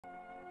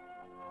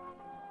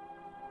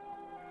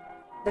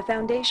The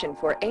Foundation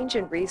for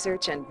Ancient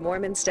Research and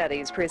Mormon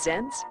Studies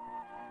presents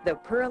the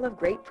Pearl of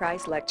Great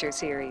Price Lecture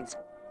Series,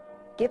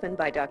 given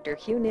by Dr.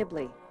 Hugh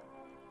Nibley.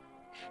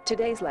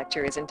 Today's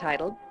lecture is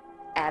entitled,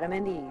 Adam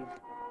and Eve.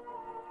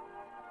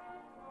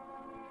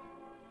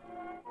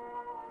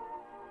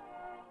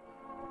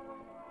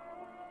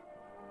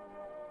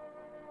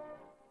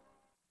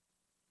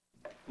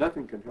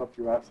 Nothing can help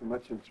you out so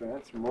much in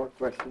trance. More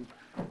questions.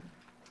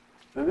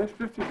 And this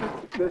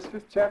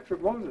fifth chapter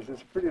of Moses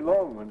is a pretty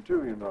long one,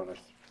 too, you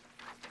notice.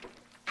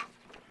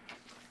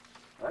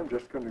 I'm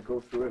just going to go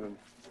through it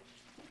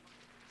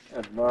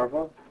and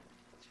marvel.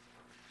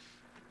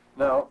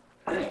 Now,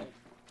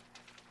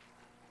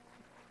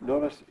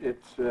 notice it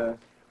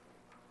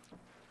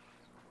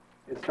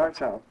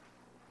starts out,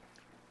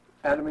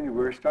 Adam and Eve,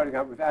 we're starting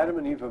out with Adam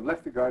and Eve have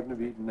left the Garden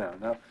of Eden now.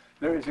 Now,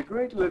 there is a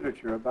great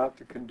literature about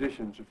the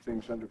conditions of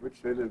things under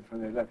which they lived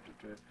when they left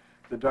it.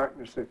 The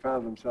darkness they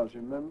found themselves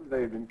in. Remember,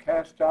 they had been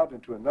cast out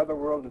into another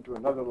world, into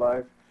another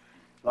life.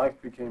 Life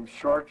became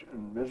short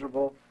and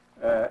miserable,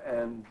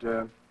 and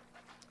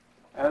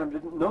Adam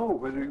didn't know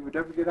whether he would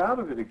ever get out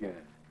of it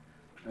again.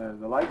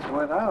 The lights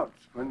went out.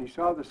 When he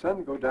saw the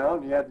sun go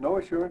down, he had no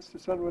assurance the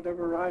sun would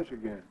ever rise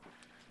again.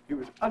 He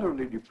was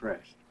utterly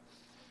depressed.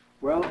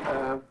 Well,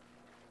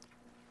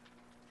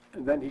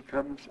 and then he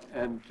comes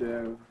and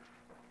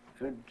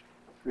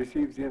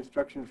receives the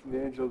instruction from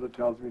the angel that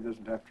tells him he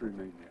doesn't have to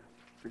remain there.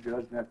 It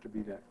doesn't have to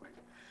be that way.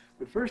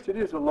 But first, it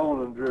is a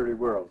lone and dreary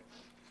world.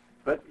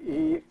 But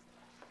he,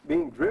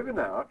 being driven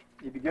out,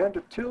 he began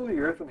to till the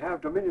earth and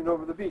have dominion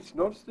over the beasts.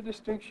 Notice the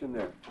distinction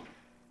there.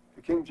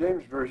 The King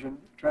James Version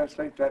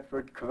translates that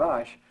word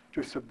kavash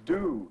to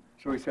subdue.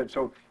 So he said,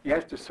 so he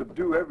has to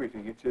subdue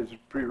everything. It's his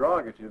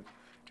prerogative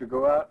to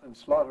go out and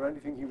slaughter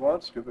anything he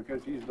wants to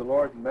because he's the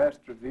Lord and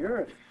Master of the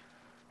earth.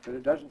 But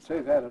it doesn't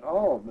say that at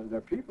all. There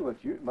are people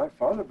that my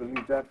father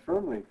believed that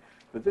firmly.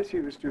 But this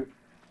he was to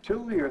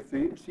till the earth.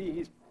 See,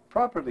 he's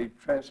properly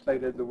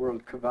translated the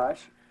word kavash,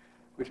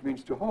 which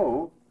means to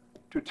hoe,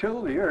 to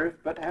till the earth,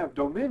 but have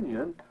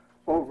dominion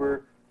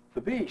over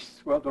the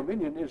beasts. Well,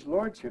 dominion is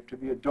lordship. To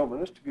be a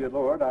dominus, to be a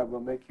lord, I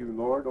will make you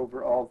lord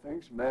over all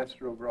things,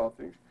 master over all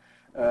things.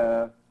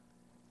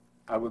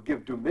 I will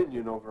give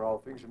dominion over all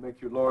things and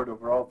make you lord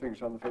over all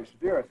things on the face of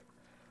the earth.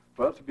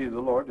 Well, to be the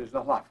lord is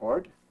the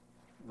laford,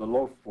 the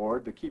loaf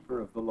ward, the keeper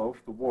of the loaf,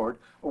 the ward.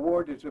 A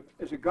ward is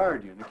a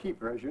guardian, a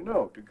keeper, as you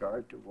know, to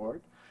guard, to ward.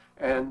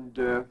 And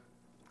to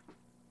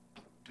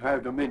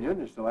have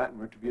dominion is the Latin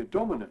word to be a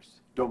dominus.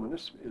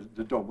 Dominus is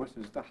the domus,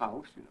 is the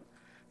house, you know.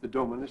 The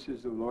dominus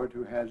is the Lord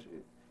who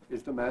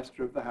is the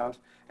master of the house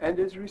and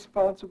is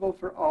responsible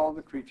for all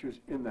the creatures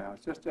in the house.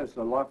 Just as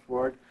the loaf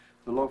ward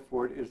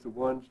is the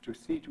one to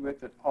see to it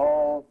that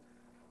all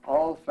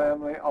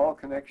family, all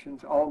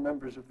connections, all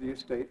members of the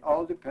estate,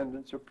 all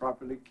dependents are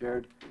properly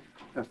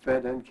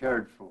fed and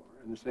cared for.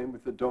 And the same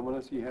with the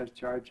dominus. He has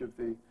charge of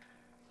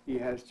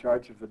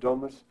the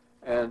domus.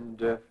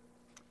 And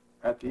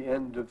at the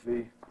end of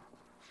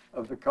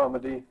the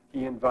comedy,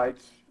 he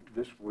invites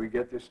this. We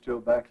get this still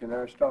back in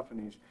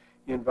Aristophanes.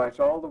 He invites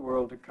all the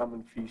world to come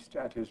and feast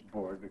at his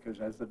board because,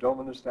 as the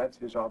dominus, that's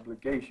his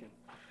obligation.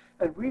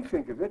 And we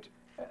think of it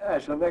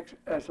as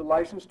a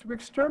license to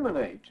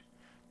exterminate.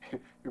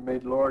 You're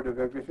made lord of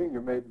everything.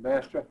 You're made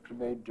master. You're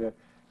made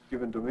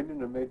given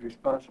dominion and made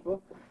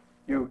responsible.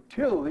 You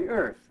till the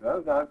earth.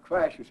 Well, now,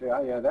 clash, you say,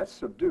 oh yeah, that's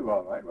subdue,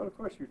 all right. Well, of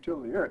course, you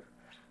till the earth.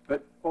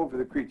 But over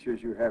the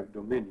creatures you have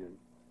dominion.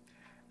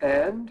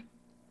 And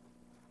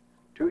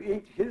to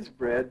eat his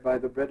bread by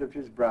the bread of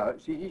his brow.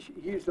 See,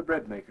 he's the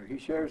bread maker. He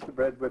shares the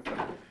bread with them.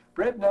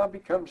 Bread now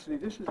becomes, see,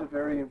 this is a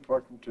very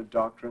important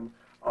doctrine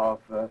of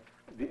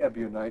the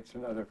Ebionites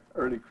and other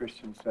early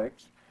Christian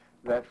sects,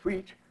 that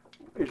wheat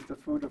is the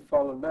food of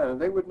fallen man.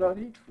 And they would not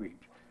eat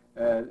wheat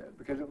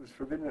because it was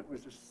forbidden. It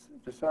was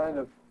the sign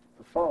of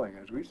the falling,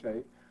 as we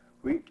say.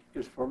 Wheat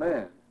is for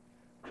man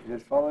in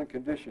his fallen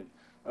condition.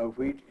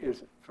 Wheat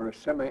is for a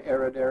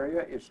semi-arid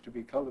area. It's to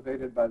be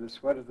cultivated by the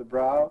sweat of the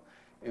brow.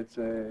 It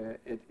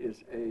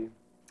is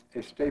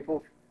a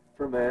staple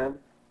for man,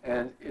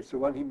 and it's the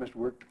one he must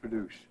work to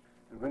produce.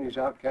 And when he's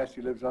outcast,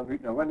 he lives on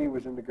wheat. Now, when he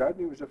was in the garden,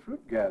 he was a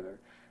fruit gatherer,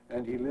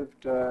 and he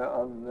lived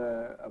on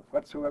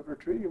whatsoever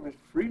tree he must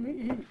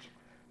freely eat.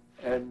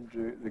 And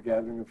the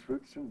gathering of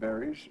fruits and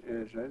berries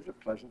is a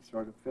pleasant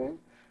sort of thing.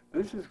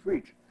 This is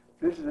wheat.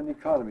 This is an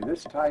economy.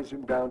 This ties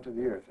him down to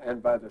the earth.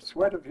 And by the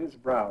sweat of his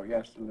brow, he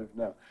has to live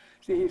now.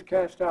 See, he's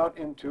cast out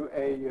into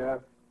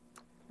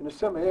in a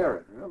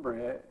semi-arid.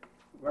 Remember,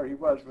 where he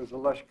was a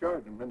lush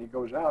garden. When he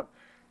goes out,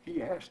 he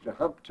has to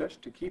hump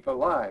just to keep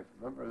alive.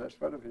 Remember, the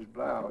sweat of his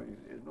brow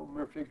is no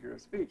mere figure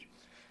of speech.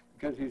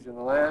 Because he's in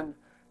a land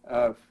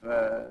of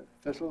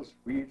thistles,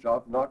 weeds,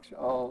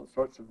 all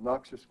sorts of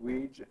noxious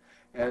weeds,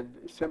 and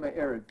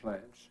semi-arid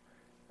plants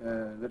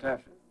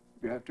that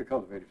you have to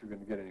cultivate if you're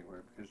going to get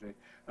anywhere, because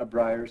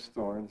briars,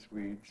 thorns,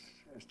 weeds,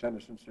 as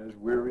Tennyson says,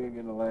 wearying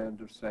in a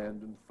land of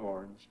sand and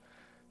thorns.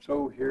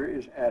 So here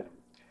is Adam.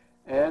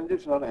 And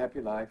it's not a happy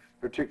life,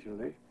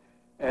 particularly.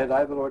 And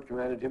I, the Lord,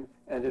 commanded him,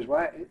 and his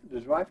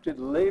wife did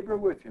labor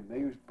with him. They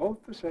used both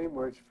the same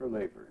words for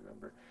labor,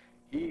 remember.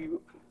 He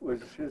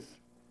was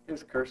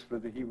his curse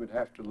was that he would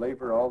have to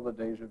labor all the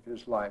days of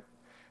his life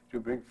to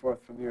bring forth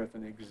from the earth.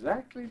 And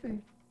exactly the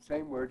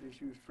same word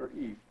is used for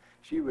Eve.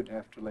 She would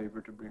have to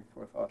labor to bring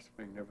forth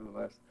offspring.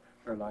 Nevertheless,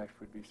 her life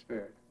would be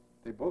spared.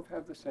 They both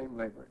have the same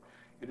labor.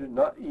 It is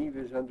not Eve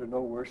is under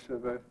no worse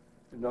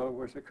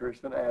a curse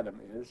than Adam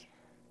is.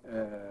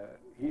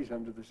 He's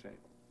under the same.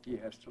 He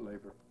has to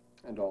labor,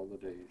 and all the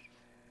days.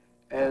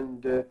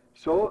 And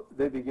so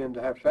they begin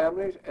to have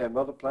families and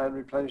multiply and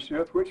replenish the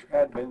earth, which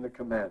had been the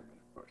commandment,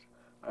 of course.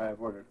 I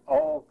have ordered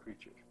all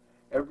creatures,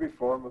 every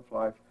form of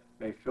life,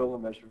 may fill the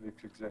measure of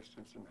its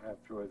existence and have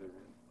joy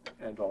therein,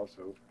 and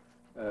also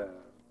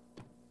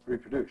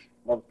reproduce,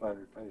 multiply and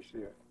replenish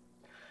the earth.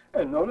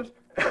 And notice,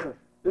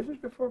 this is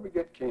before we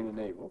get Cain and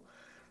Abel.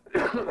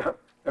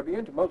 They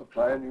begin to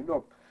multiply, and you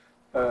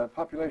know,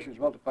 populations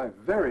multiply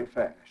very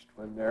fast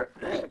when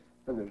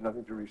there's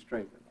nothing to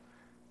restrain them.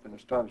 It's an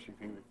astonishing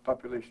thing. The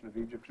population of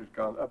Egypt has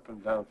gone up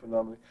and down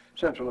phenomenally.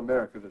 Central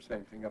America, the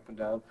same thing, up and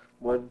down.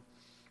 One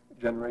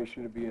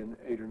generation to be in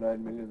 8 or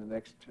 9 million, the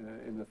next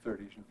in the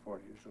 30s and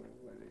 40s, the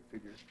way they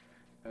figure.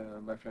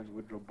 My friend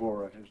Woodrow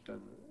Bora has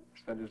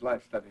spent his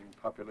life studying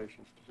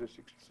population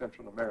statistics in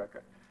Central America.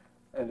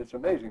 And it's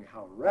amazing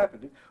how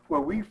rapidly,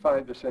 well, we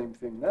find the same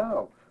thing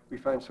now. We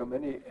find so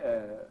many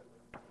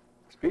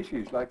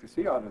species like the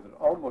sea otter that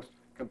are almost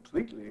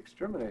completely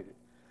exterminated.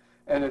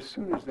 And as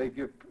soon as they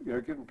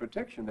are given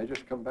protection, they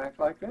just come back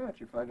like that.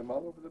 You find them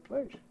all over the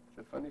place. It's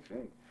a funny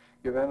thing.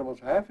 Give animals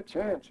half a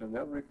chance and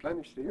they'll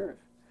replenish the earth.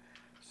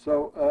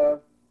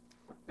 So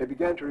they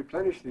began to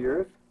replenish the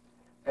earth,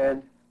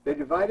 and they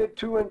divided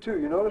 2 and 2.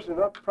 You notice they're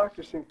not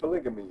practicing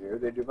polygamy here.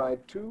 They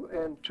divide 2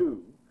 and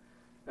 2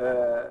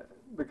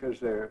 because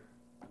they're,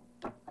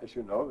 as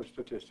you know, the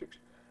statistics,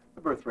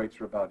 the birth rates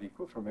are about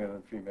equal for male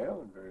and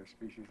female in various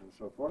species and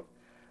so forth.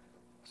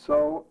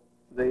 So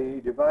they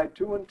divide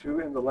 2 and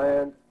 2 in the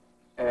land,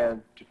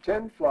 and to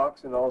 10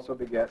 flocks, and also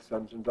begat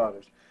sons and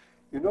daughters.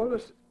 You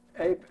notice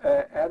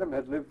Adam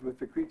had lived with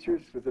the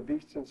creatures, with the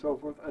beasts and so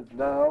forth, and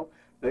now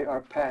they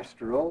are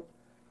pastoral.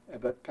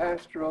 But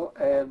pastoral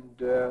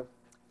and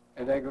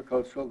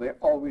agricultural, they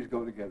always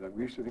go together.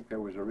 We used to think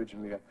there was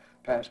originally a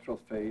pastoral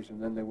phase,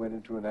 and then they went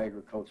into an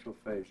agricultural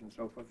phase and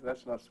so forth.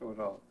 That's not so at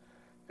all.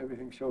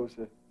 Everything shows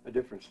a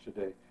difference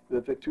today,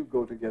 that the two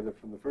go together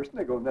from the first, and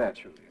they go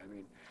naturally. I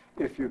mean,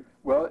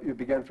 you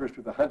began first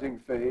with a hunting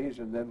phase,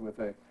 and then with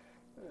a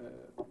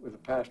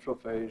pastoral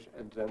phase,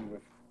 and then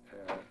with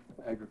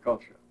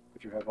agriculture.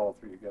 But you have all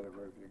three together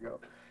wherever you go.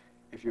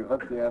 If you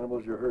hunt the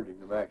animals, you're herding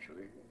them,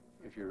 actually.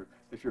 If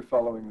you're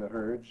following the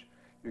herds,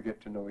 you get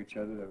to know each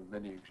other. There are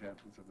many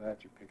examples of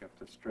that. You pick up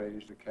the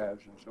strays, the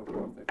calves, and so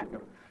forth. They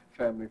become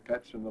family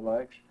pets and the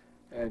likes.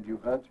 And you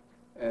hunt,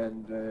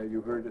 and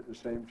you herd at the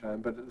same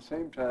time. But at the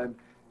same time,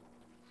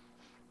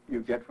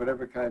 you get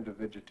whatever kind of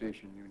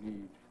vegetation you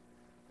need,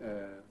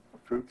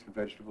 fruits and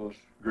vegetables,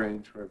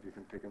 grains, wherever you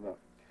can pick them up.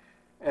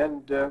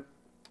 And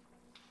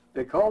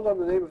they called on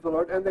the name of the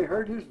Lord, and they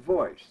heard his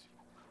voice.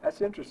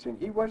 That's interesting.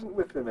 He wasn't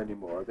with them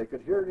anymore. They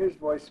could hear his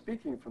voice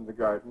speaking from the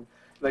garden.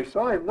 They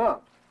saw him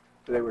not.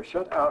 They were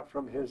shut out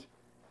from his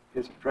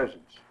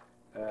presence.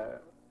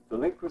 The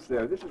link was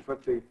there. This is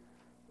what the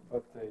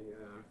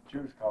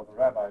Jews call, the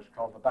rabbis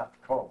call the bat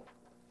kol.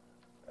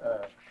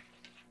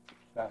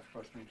 That, of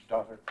course, means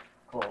daughter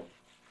kol.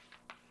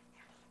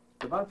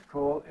 The bat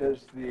kol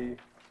is the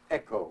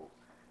echo,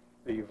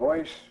 the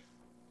voice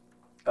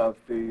of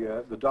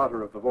the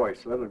daughter of the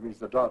voice. Literally means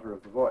the daughter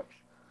of the voice.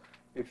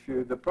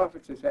 The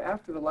prophets, they say,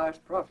 after the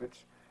last prophets,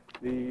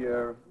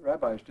 the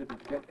rabbis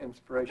didn't get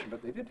inspiration,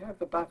 but they did have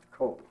the bat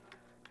kol.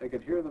 They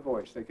could hear the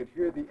voice. They could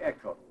hear the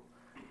echo.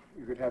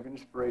 You could have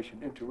inspiration,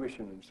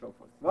 intuition, and so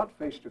forth. Not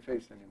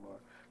face-to-face anymore,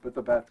 but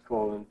the bat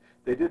kol. And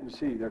they didn't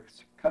see. They're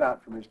cut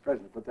out from his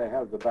presence, but they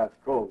have the bat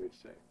kol, they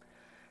say.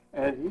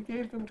 And he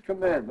gave them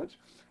commandments.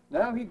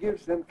 Now he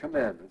gives them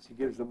commandments. He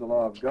gives them the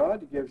law of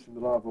God. He gives them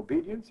the law of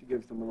obedience. He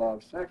gives them the law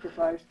of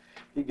sacrifice.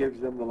 He gives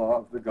them the law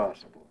of the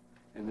gospel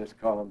in this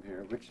column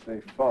here, which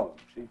they follow.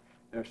 See,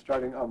 they're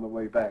starting on the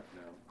way back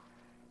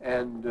now.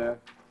 And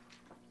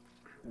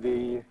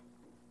the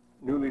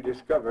newly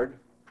discovered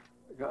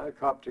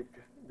Coptic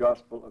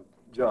Gospel of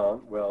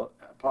John, well,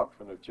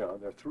 Apocryphon of John,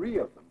 there are 3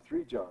 of them,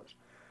 3 Johns.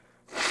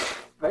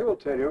 They will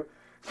tell you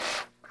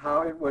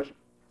how it was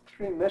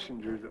 3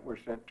 messengers that were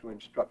sent to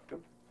instruct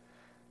them.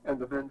 And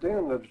the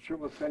Mandaean literature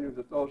will tell you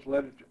that those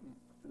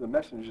the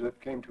messengers that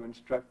came to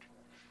instruct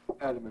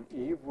Adam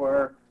and Eve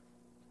were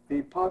the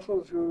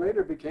apostles who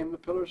later became the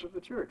pillars of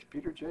the church,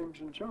 Peter, James,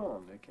 and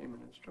John. They came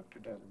and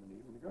instructed Adam and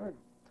Eve in the garden.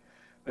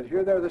 But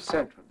here they're the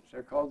sent ones.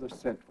 They're called the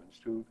sent ones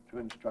to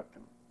instruct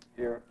them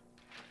here.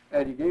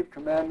 And he gave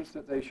commandments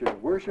that they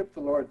should worship the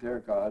Lord their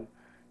God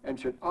and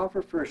should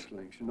offer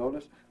firstlings. You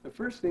notice, the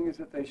first thing is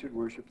that they should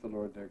worship the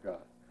Lord their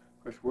God.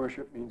 Of course,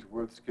 worship means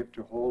worthskip,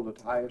 to hold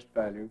at highest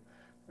value,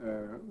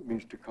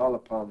 means to call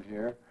upon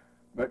here,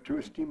 but to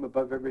esteem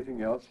above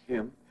everything else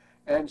him.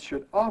 and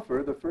should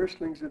offer the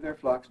firstlings of their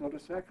flocks.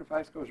 Notice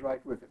sacrifice goes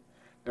right with it.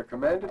 They're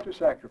commanded to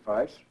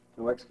sacrifice,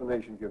 no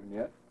explanation given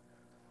yet,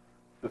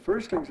 the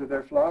firstlings of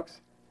their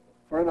flocks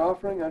for an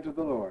offering unto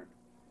the Lord.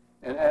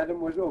 And Adam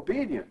was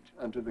obedient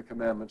unto the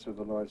commandments of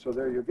the Lord. So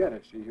there you get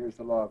it. See, here's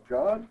the law of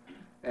God,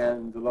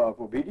 and the law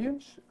of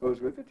obedience goes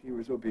with it. He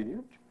was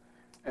obedient.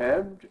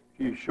 And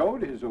he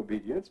showed his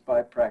obedience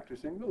by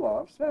practicing the law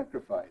of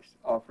sacrifice,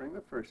 offering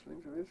the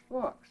firstlings of his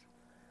flocks.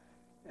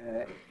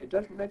 It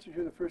doesn't mention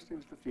here the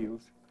firstlings of the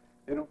fields.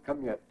 They don't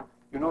come yet.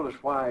 You notice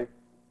why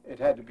it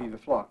had to be the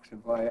flocks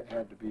and why it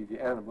had to be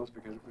the animals,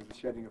 because it was the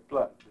shedding of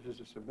blood. This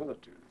is a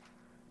similitude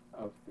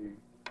of the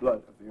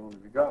blood of the only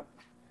begotten.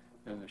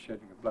 And the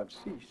shedding of blood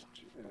ceased,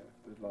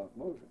 the law of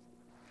Moses.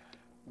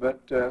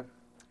 But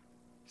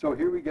so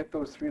here we get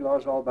those three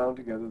laws all bound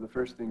together. The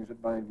first things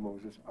that bind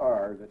Moses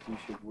are that he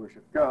should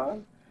worship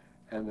God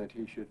and that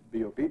he should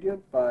be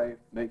obedient by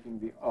making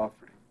the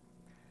offering.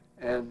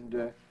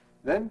 And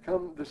then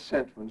come the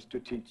sent ones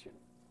to teach him.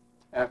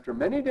 After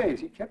many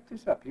days, he kept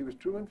this up. He was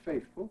true and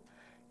faithful.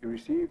 He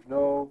received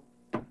no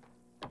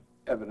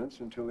evidence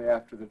until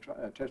after the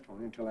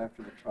testimony, until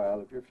after the trial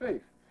of your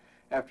faith.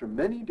 After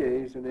many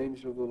days, an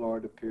angel of the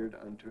Lord appeared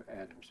unto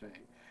Adam, saying,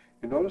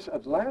 you notice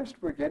at last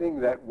we're getting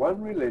that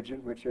one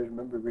religion, which, as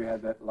remember, we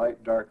had that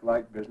light, dark,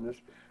 light business,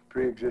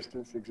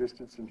 pre-existence,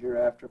 existence, and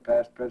hereafter,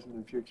 past, present,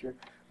 and future.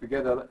 We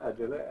get a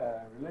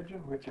religion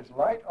which is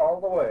light all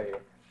the way.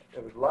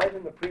 It was light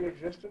in the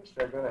pre-existence.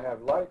 They're going to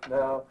have light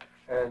now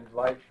and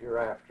light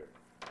hereafter,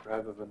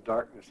 rather than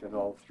darkness in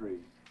all three.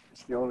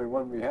 It's the only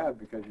one we have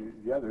because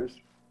the others,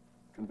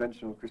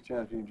 conventional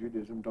Christianity and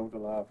Judaism, don't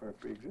allow for a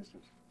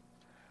pre-existence.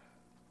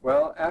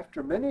 Well,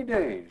 after many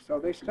days, so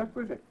they stuck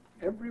with it.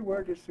 Every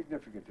word is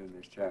significant in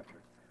this chapter.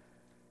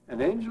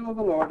 An angel of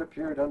the Lord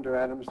appeared unto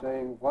Adam,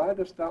 saying, why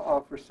dost thou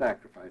offer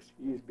sacrifice?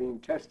 He is being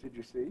tested,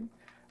 you see.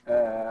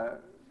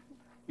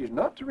 He's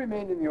not to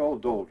remain in the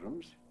old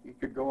doldrums. He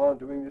could go on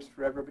doing this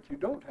forever, but you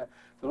don't have.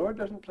 The Lord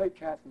doesn't play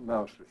cat and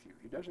mouse with you.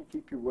 He doesn't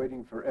keep you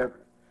waiting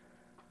forever.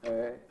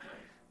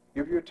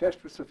 Give your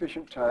test with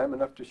sufficient time,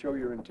 enough to show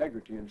your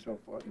integrity and so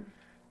forth,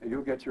 and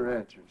you'll get your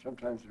answer.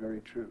 Sometimes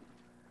very true.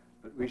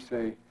 But we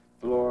say,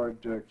 the Lord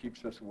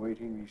keeps us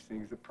waiting, these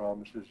things, the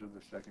promises of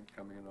the second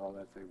coming and all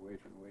that, they wait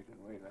and wait and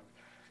wait. I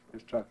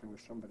was talking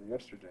with somebody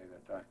yesterday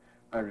that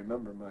I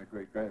remember my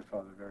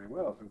great-grandfather very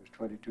well, who was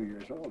 22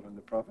 years old when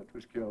the prophet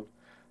was killed.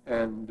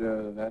 And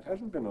that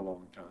hasn't been a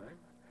long time.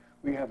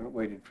 We haven't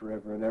waited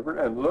forever and ever.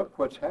 And look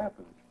what's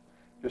happened.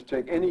 Just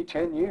take any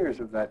 10 years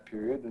of that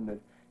period, and the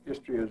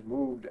history has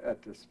moved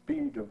at the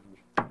speed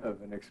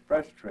of an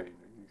express train,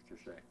 I used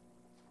to say.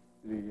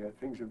 The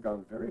things have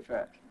gone very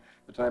fast.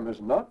 The time has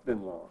not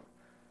been long.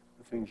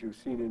 The things you've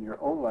seen in your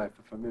own life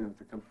are familiar with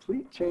the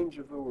complete change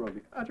of the world,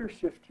 the utter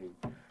shifting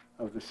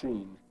of the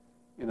scene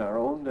in our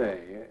own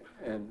day,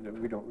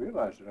 and we don't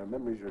realize that our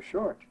memories are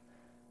short.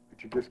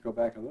 But you just go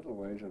back a little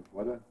ways, and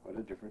what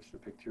a difference the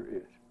picture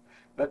is.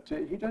 But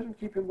he doesn't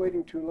keep him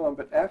waiting too long,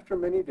 but after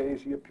many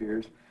days he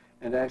appears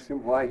and asks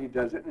him why he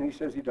does it, and he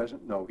says he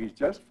doesn't know. He's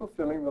just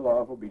fulfilling the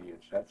law of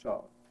obedience, that's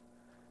all,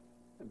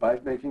 by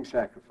making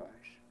sacrifice.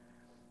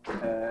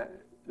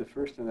 The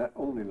first and that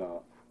only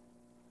law.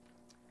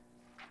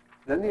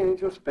 Then the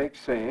angel spake,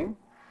 saying,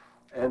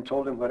 and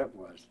told him what it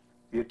was.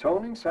 The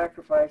atoning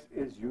sacrifice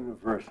is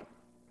universal.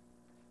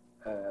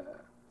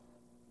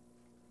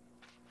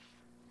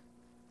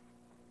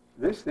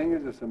 This thing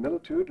is a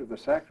similitude of the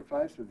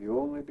sacrifice of the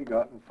only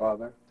begotten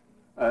Father,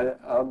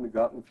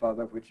 unbegotten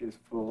Father, which is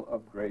full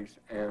of grace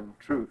and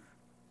truth.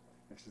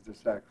 This is the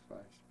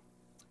sacrifice.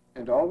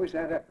 And always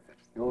that epithet,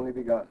 the only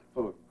begotten,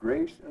 full of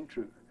grace and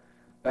truth.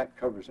 That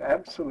covers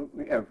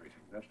absolutely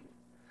everything, doesn't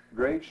it?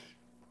 Grace,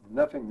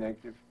 nothing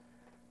negative,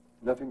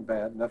 nothing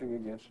bad, nothing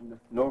against it,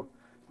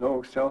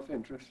 no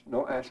self-interest,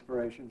 no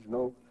aspirations,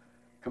 no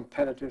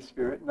competitive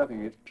spirit,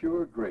 nothing. It's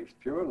pure grace,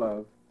 pure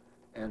love,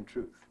 and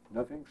truth.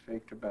 Nothing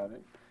faked about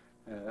it.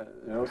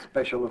 No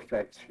special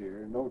effects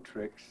here, no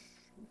tricks,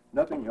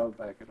 nothing held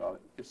back at all.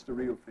 It's the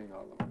real thing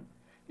all over.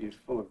 He is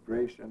full of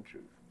grace and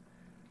truth.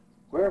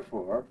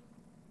 Wherefore,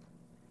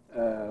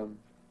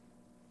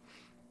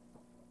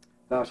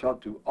 thou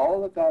shalt do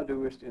all that thou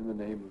doest in the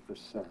name of the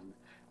Son,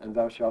 and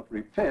thou shalt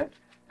repent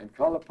and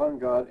call upon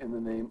God in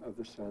the name of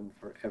the Son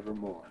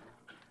forevermore.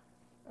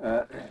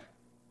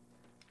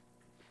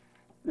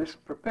 This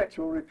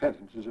perpetual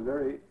repentance is a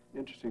very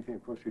interesting thing.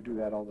 Of course, we do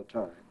that all the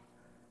time.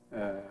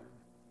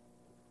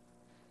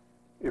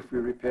 If we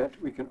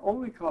repent, we can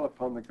only call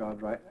upon the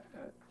God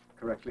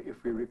correctly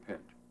if we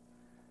repent.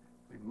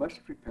 We must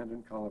repent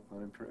and call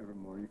upon him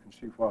forevermore. You can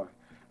see why.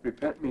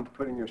 Repent means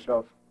putting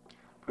yourself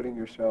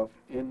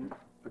in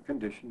the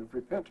condition of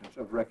repentance,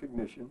 of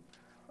recognition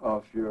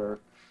of your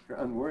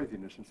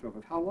unworthiness and so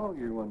forth. How long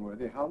are you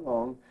unworthy? How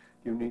long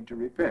do you need to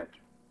repent?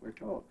 We're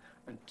told,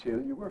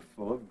 until you are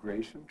full of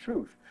grace and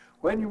truth.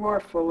 When you are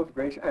full of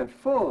grace and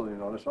full, you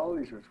notice all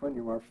these words, when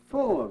you are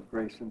full of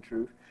grace and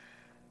truth,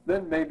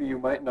 then maybe you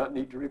might not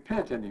need to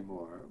repent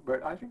anymore.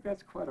 But I think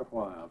that's quite a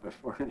while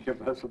before any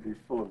of us will be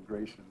full of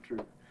grace and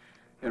truth.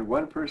 And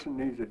one person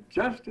needs it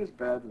just as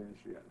badly as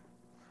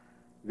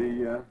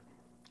the other.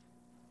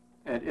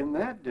 And in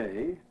that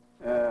day,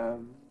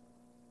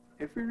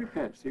 if we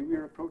repent, see, we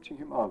are approaching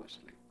him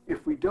honestly.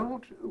 If we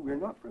don't, we're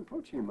not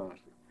approaching him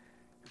honestly.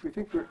 If we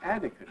think we're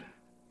adequate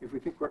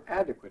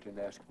in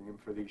asking him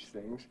for these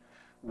things,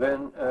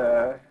 then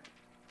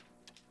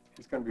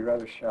it's going to be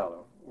rather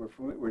shallow.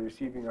 We're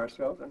deceiving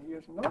ourselves, and he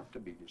is not to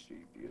be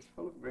deceived. He is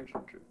full of grace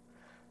and truth.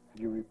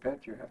 And you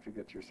repent, you have to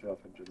get yourself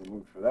into the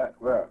mood for that.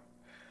 Well,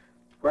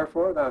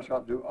 wherefore thou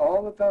shalt do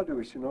all that thou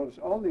doest. You notice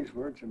all these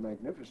words are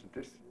magnificent.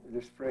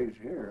 This phrase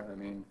here, I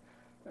mean,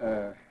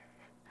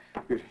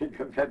 you think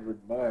of Edward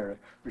Meyer,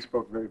 who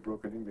spoke very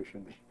broken English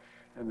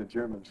in the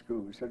German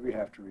school, who said we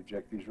have to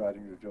reject these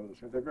writings of Joseph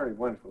Smith. They're very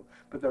wonderful,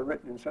 but they're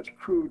written in such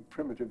crude,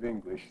 primitive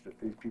English that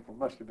these people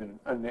must have been an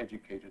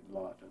uneducated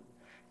lot, and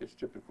it's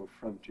typical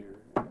frontier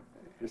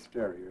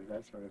hysteria,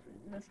 that sort of thing.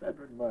 That's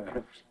Edward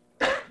Meyer.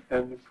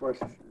 And of course,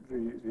 the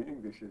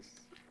English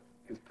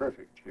is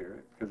perfect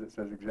here, because it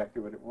says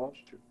exactly what it wants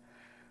to.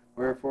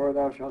 Wherefore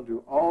thou shalt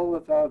do all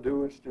that thou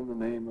doest in the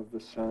name of the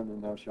Son,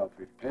 and thou shalt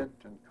repent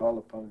and call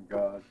upon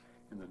God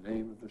in the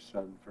name of the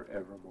Son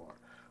forevermore.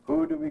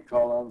 Who do we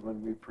call on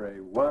when we pray?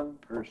 One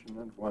person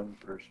and one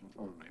person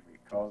only. We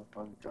call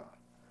upon God.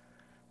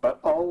 But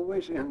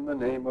always in the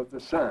name of the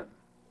Son.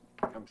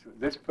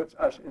 This puts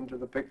us into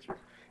the picture.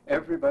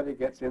 Everybody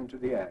gets into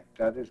the act.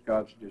 That is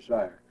God's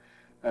desire.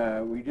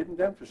 We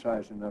didn't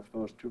emphasize enough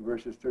those two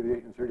verses,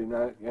 38 and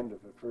 39, at the end of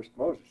the first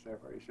Moses there,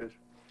 where he says,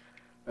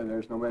 and there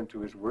is no end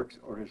to his works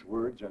or his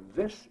words, and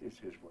this is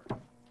his work,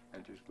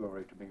 and his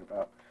glory, to bring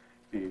about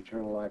the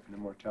eternal life and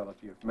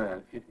immortality of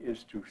man. It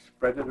is to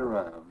spread it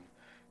around,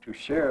 to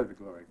share the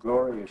glory.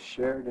 Glory is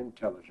shared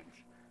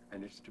intelligence,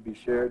 and it's to be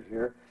shared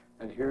here,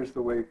 and here's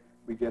the way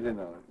we get in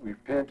on it. We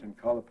repent and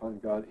call upon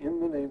God in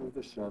the name of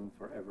the Son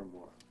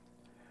forevermore.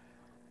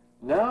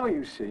 Now,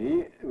 you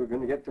see, we're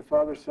going to get to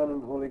Father, Son,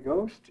 and Holy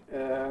Ghost.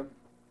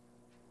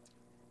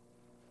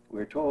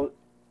 We're told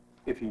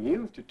if he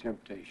yields to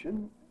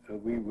temptation,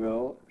 we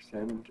will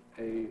send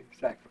a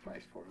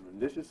sacrifice for him.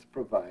 And this is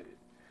provided.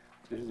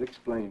 This is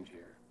explained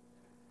here.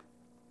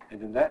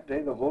 And in that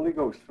day the Holy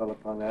Ghost fell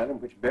upon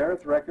Adam, which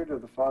beareth record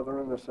of the Father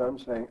and the Son,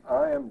 saying,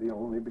 I am the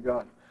only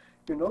begotten.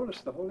 You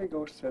notice the Holy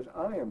Ghost says,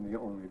 I am the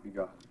only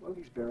begotten. Well,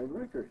 he's bearing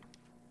record.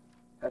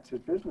 That's his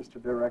business, to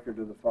bear record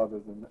of the Father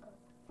and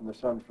the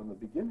Son from the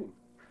beginning.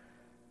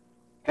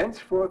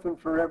 Henceforth and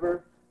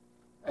forever,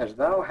 as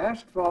thou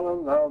hast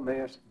fallen, thou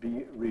mayest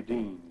be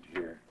redeemed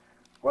here.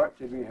 What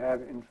did we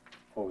have in,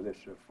 this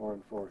 4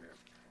 and 4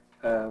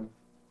 here.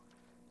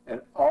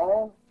 And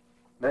all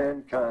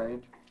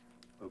mankind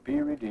will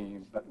be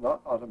redeemed, but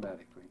not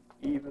automatically,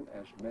 even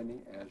as many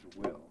as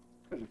will.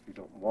 Because if you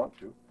don't want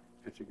to,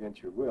 it's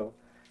against your will.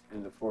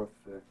 In the 4th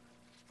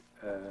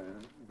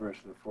verse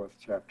of the 4th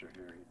chapter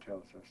here, he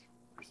tells us,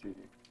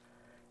 preceding,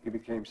 he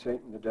became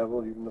Satan, the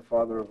devil, even the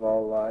father of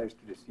all lies,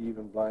 to deceive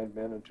and blind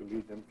men and to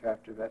lead them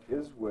captive at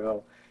his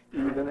will,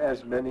 even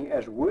as many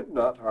as would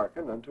not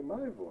hearken unto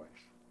my voice.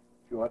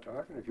 If you want to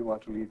hearken, if you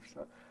want to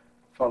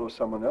follow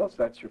someone else,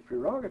 that's your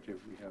prerogative.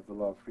 We have the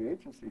law of free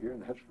agency here,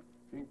 and that's what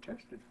being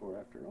tested for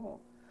after all.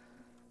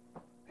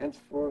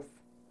 Henceforth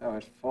thou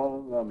hast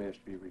fallen, thou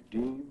mayest be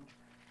redeemed,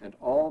 and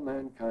all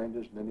mankind,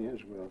 as many as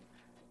will.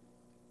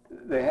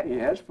 He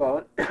has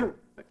fallen,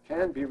 but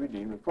can be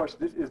redeemed. Of course,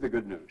 this is the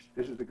good news.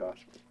 This is the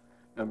gospel.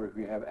 Remember,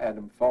 we have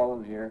Adam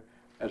fallen here,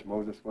 as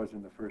Moses was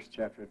in the first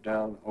chapter,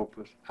 down,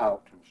 hopeless,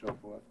 out, and so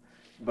forth.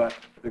 But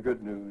the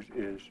good news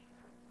is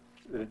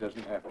that it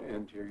doesn't have to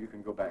end here. You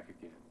can go back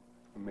again.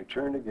 And we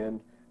turn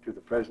again to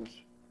the presence,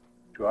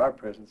 to our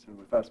presence, and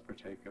with us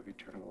partake of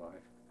eternal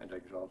life and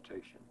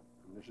exaltation.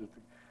 And this is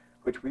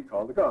which we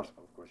call the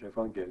gospel, of course,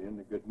 Evangelion,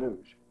 the good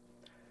news.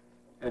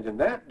 And in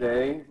that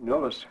day,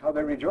 notice how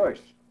they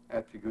rejoice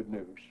at the good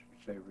news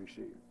which they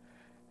received.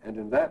 And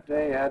in that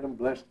day Adam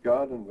blessed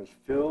God and was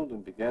filled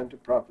and began to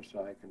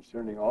prophesy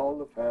concerning all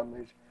the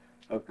families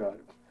of God.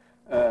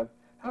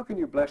 How can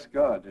you bless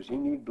God? Does he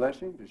need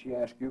blessing? Does he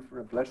ask you for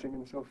a blessing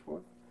and so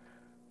forth?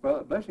 Well,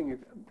 a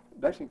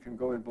blessing can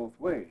go in both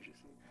ways, you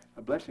see.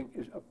 A blessing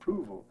is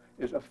approval,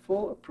 is a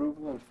full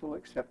approval and full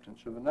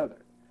acceptance of another.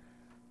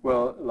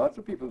 Well, lots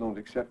of people don't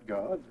accept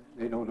God.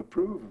 They don't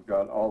approve of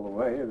God all the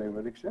way, or they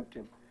would accept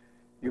him.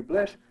 You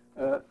bless,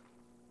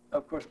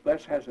 of course,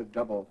 bless has a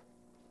double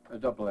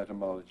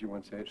etymology.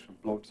 One say it's from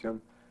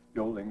blotsion,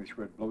 the old English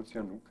word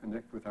blotsion,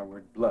 connect with our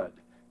word blood,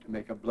 to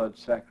make a blood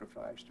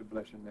sacrifice, to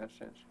bless in that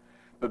sense.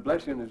 But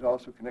blessing is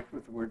also connected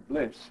with the word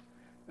bliss,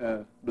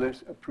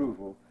 bliss,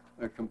 approval,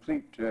 a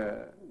complete,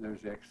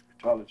 there's the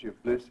eschatology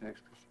of bliss,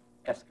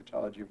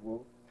 eschatology of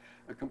woe,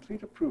 a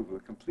complete approval, a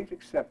complete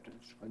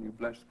acceptance when you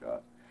bless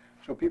God.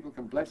 So people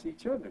can bless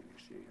each other,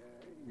 you see.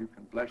 You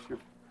can bless your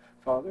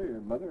father,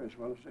 your mother, as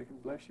well as they can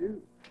bless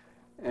you.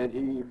 And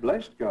he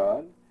blessed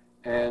God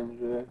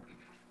and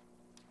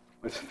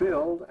was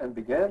filled and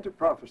began to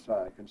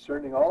prophesy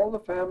concerning all the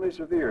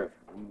families of the earth.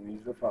 And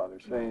he's the Father,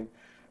 saying,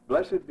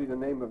 Blessed be the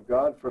name of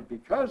God, for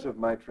because of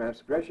my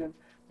transgression,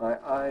 my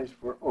eyes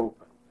were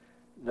open.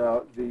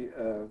 Now,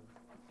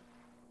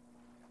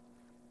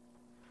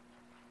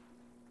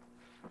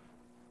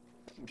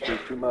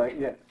 To my,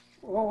 yes.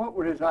 Well, what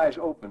were his eyes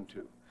open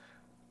to?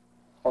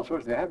 All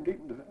sorts. They have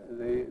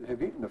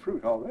eaten the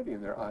fruit already,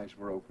 and their eyes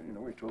were open. You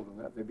know, we told them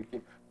that they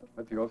became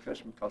what the Old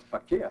Testament calls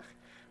pakiach.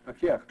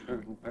 Pakiach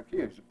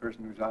is a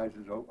person whose eyes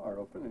are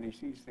open, and he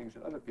sees things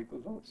that other people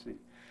don't see.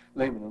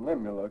 Laman and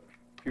Lemuel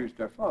accused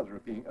their father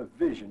of being a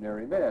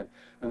visionary man,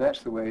 and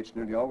that's the way it's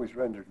nearly always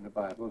rendered in the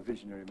Bible. A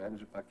visionary man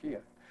is a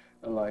pakiach,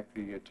 like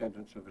the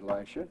attendants of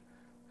Elisha,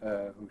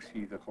 who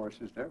see the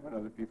horses there when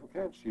other people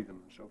can't see them,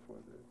 and so forth.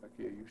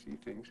 Pakiah, you see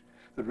things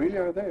that really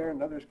are there,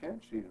 and others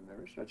can't see them.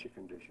 There is such a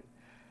condition.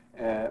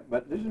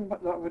 But this is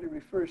not what it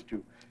refers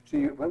to.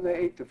 See, when they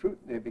ate the fruit,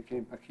 they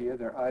became pakiah.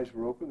 Their eyes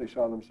were open. They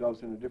saw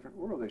themselves in a different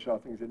world. They saw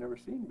things they'd never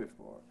seen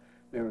before.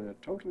 They were in a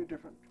totally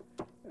different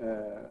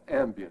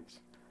ambience.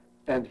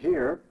 And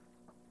here,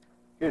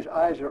 his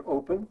eyes are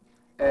open,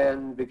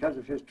 and because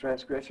of his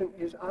transgression,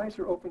 his eyes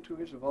are open to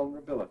his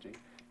vulnerability.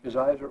 His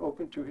eyes are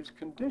open to his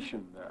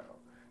condition now.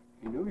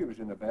 He knew he was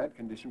in a bad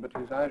condition, but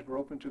his eyes were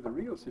open to the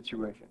real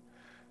situation.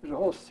 There's a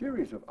whole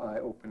series of eye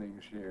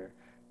openings here.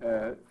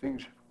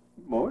 Things,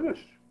 Moses,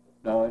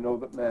 now I know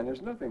that man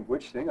is nothing,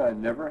 which thing I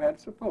never had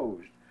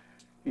supposed.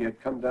 He had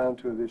come down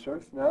to this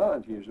earth now,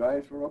 and his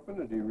eyes were open,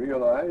 and he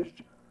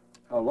realized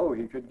how low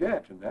he could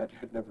get, and that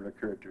had never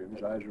occurred to him.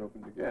 His eyes are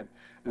opened again.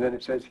 And then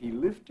it says he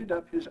lifted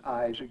up his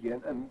eyes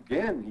again, and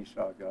again he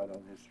saw God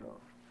on his throne.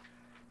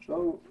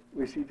 So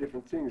we see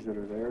different things that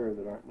are there or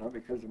that aren't. Now,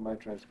 because of my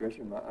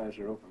transgression, my eyes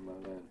are open,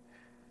 my land.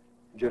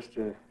 Just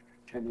 10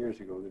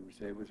 years ago, they would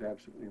say it was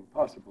absolutely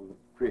impossible to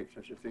create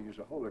such a thing as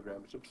a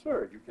hologram. It's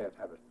absurd. You can't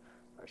have it.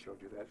 I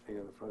showed you that thing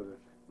on the front of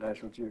the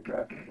National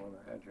Geographic one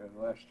I had here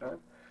the last time.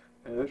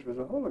 And this was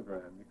a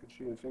hologram. You could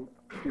see the thing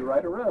see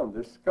right around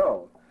this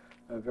skull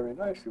very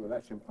nicely. Well,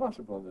 that's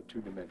impossible on the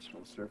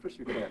two-dimensional surface.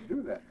 You can't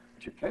do that.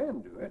 But you can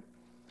do it.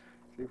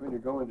 See, when you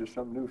go into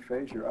some new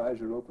phase, your eyes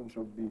are open,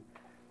 so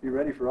be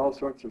ready for all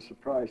sorts of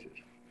surprises.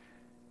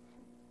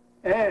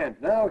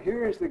 And now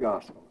here is the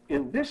gospel.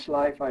 In this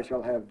life I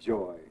shall have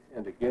joy,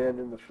 and again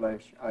in the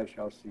flesh I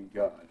shall see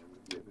God. And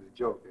there's a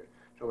joke there.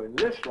 So in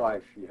this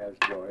life he has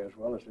joy as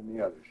well as in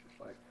the others. It's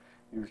like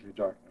usually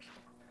darkness.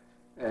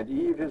 And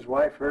Eve, his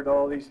wife, heard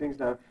all these things.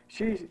 Now,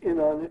 she's in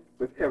on it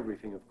with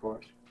everything, of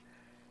course.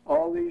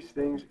 All these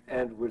things,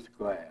 and was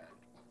glad,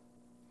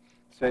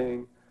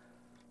 saying,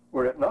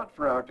 were it not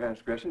for our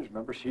transgressions,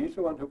 remember, she's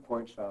the one who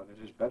points out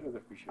it is better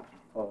that we should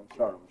fall in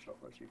sorrow and so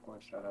forth. She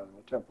points that out in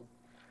the temple.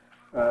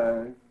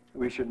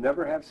 We should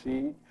never have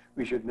seed.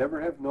 We should never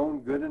have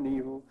known good and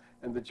evil,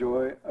 and the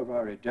joy of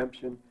our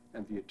redemption,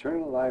 and the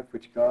eternal life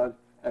which God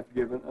hath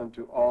given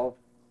unto all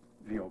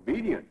the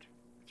obedient.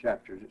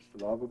 Chapters, it's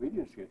the law of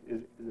obedience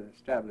is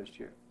established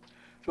here.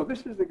 So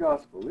this is the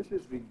gospel. This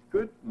is the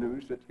good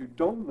news that you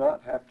do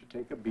not have to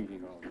take a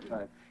beating all the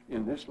time.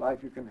 In this life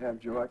you can have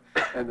joy,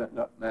 and that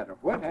no matter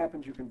what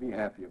happens, you can be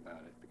happy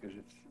about it, because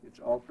it's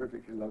all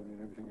perfectly lovely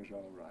and everything is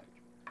all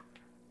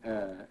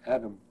right.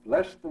 Adam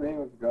blessed the name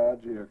of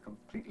God. They are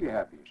completely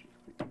happy,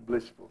 completely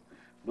blissful.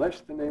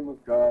 Blessed the name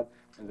of God,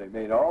 and they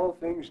made all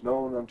things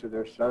known unto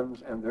their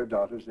sons and their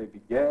daughters. They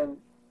began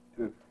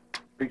to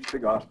preach the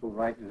gospel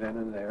right then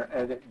and there,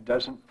 and it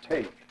doesn't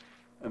take.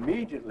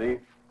 Immediately,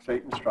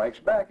 Satan strikes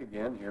back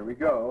again. Here we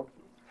go.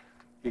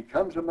 He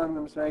comes among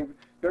them saying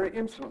very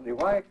insolently,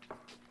 why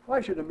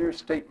should a mere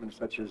statement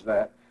such as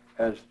that,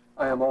 as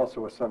I am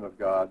also a son of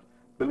God,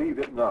 believe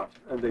it not?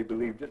 And they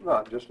believed it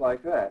not, just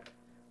like that.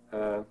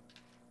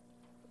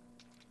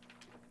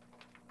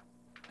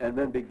 And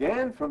then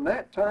began from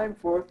that time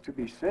forth to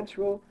be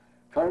sensual,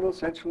 carnal,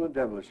 sensual, and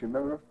devilish.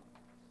 Remember,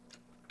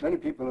 many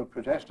people have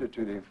protested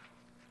to the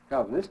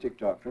Calvinistic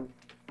doctrine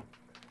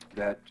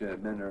that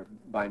men are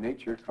by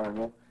nature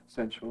carnal,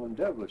 sensual, and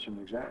devilish, and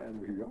we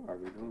are.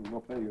 We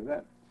know plenty of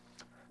that.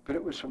 But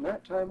it was from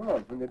that time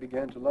on when they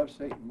began to love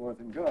Satan more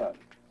than God.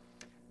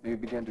 They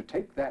began to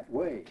take that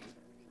way.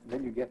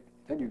 Then you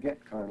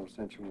get carnal,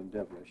 sensual, and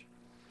devilish.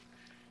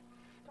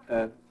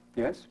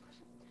 Yes?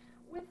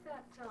 With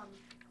that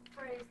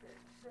phrase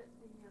that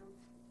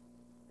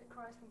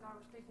Christ and God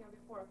were speaking of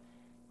before,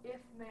 if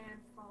man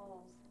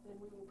falls, then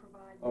we will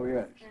provide this. Oh,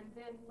 yes. And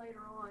then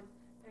later on,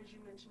 as you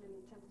mentioned in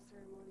the temple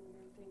ceremony and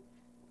everything,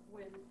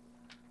 when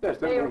Yes,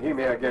 then he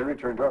may again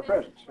return to our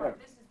presence. Right,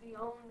 Yeah. This is the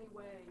only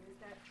way. Is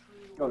that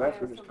true? No, that's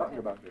what it's talking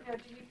about here. Now,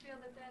 do you feel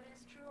that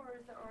is true,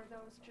 or are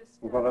those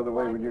just... Well, what other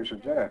way would you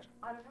suggest?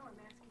 I don't know. I'm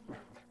asking you.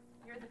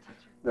 You're the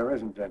teacher. There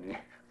isn't any.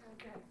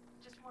 Okay.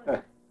 Just wanted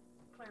to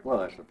clarify. Well,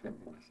 that's opinion,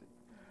 you see.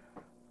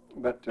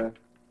 But,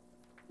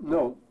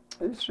 no,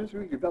 this just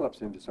really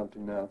develops into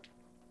something now.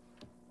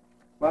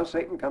 Well,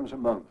 Satan comes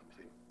among them,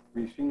 see.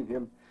 We've seen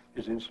him,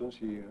 his insolence.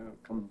 He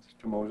comes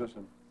to Moses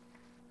and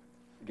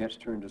gets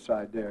turned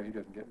aside there. He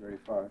doesn't get very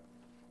far.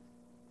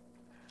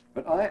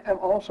 But I am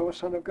also a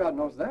son of God.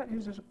 Notice that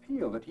is his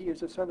appeal, that he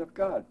is a son of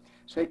God.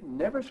 Satan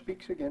never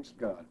speaks against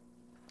God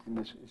in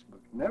this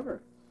book.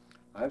 Never.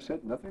 I've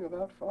said nothing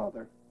about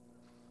Father.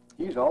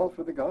 He's all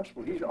for the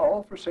gospel. He's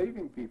all for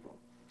saving people.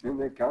 In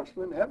the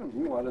council in heaven,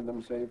 he wanted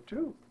them saved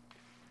too.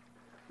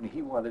 And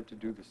he wanted to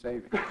do the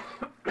saving.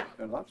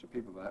 There are lots of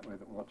people that way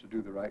that want to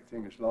do the right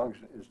thing as long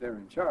as they're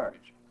in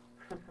charge.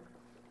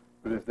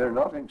 But if they're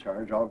not in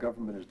charge, all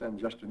government is then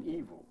just an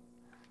evil.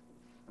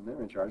 And they're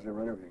in charge, they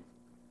run everything.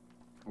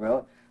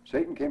 Well,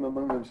 Satan came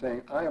among them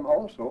saying, I am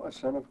also a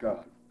son of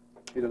God.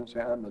 He doesn't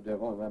say, I'm the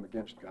devil and I'm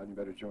against God, you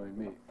better join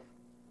me.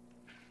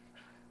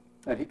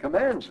 And he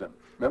commands them.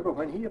 Remember,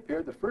 when he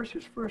appeared,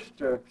 his first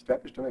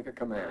step is to make a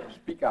command.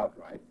 Speak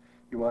outright.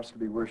 He wants to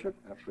be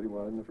worshipped. That's what he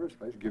wanted in the first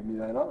place. Give me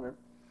that honor.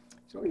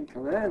 So he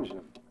commands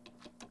them,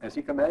 as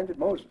he commanded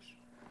Moses,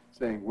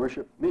 saying,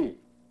 worship me.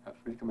 That's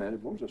what he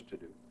commanded Moses to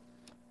do.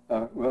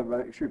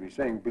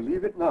 Saying,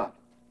 believe it not.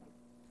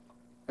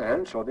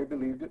 And so they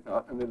believed it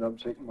not, and they loved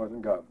Satan more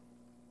than God.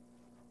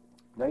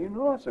 Now, you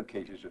know lots of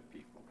cases of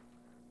people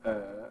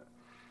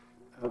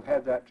who have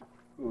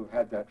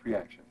had that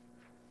reaction.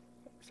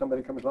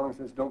 Somebody comes along and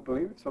says, don't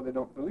believe it, so they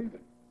don't believe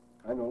it.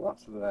 I know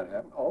lots of that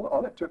happen.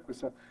 All it took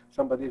was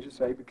somebody to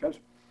say, because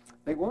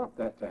they want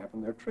that to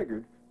happen. They're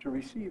triggered to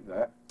receive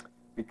that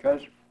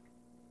because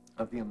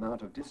of the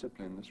amount of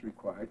discipline that's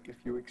required if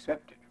you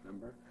accept it.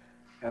 Remember,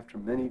 after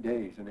many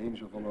days, an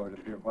angel of the Lord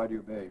appeared. Why do you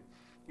obey?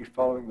 He's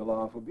following the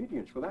law of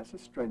obedience. Well, that's a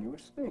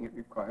strenuous thing. It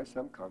requires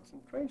some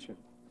concentration.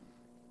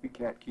 We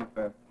can't keep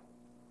a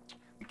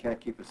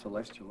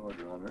celestial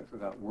order on earth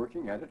without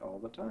working at it all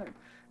the time.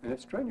 And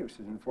it's strenuous.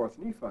 In 4th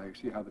Nephi, you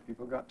see how the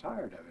people got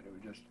tired of it. It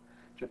was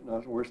just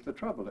not worth the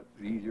trouble. It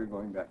was easier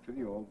going back to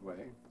the old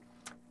way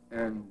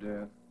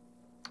and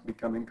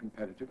becoming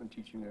competitive and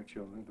teaching their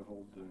children to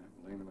hold the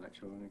Lamanite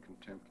children in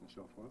contempt and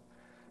so forth.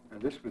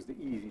 And this was the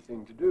easy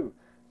thing to do.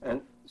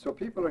 And so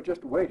people are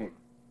just waiting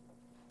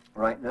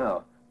right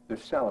now,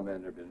 this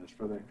salamander business,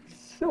 for the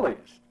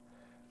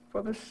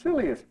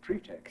silliest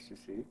pretext, you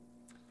see.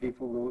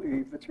 People will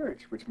leave the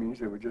church, which means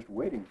they were just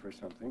waiting for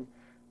something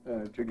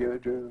to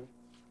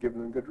give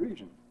them a good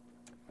reason,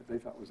 that they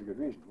thought was a good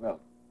reason. Well,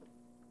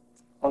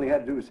 all he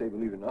had to do was say,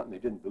 believe it or not, and they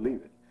didn't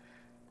believe it.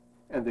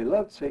 And they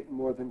loved Satan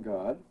more than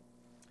God.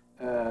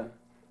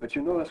 But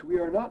you notice we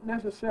are not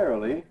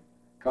necessarily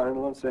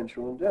carnal and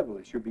sensual and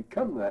devilish. You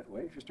become that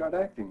way if you start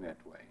acting that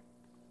way.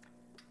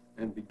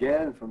 And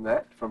began from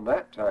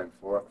that time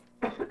forth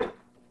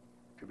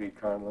to be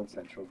carnal and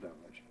sensual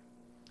devilish.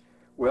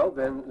 Well,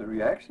 then the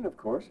reaction, of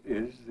course,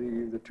 is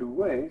the two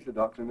ways, the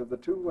doctrine of the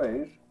two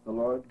ways. The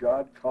Lord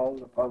God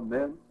called upon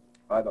men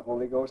by the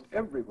Holy Ghost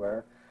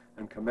everywhere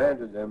and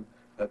commanded them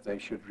that they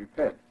should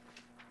repent.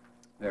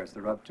 There's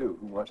the rub, too.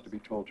 Who wants to be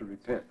told to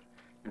repent?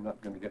 You're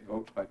not going to get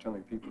votes by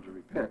telling people to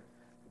repent,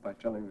 but by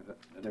telling them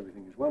that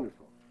everything is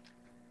wonderful.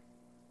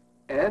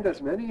 And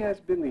as many as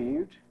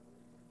believed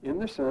in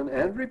the Son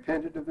and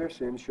repented of their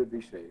sins should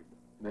be saved.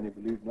 Many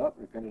believed not,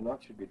 repented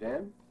not, should be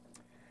damned.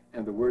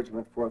 And the words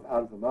went forth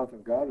out of the mouth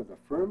of God with a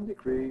firm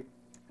decree,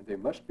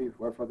 and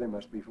wherefore they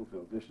must be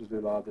fulfilled. This is the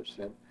law that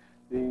sent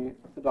the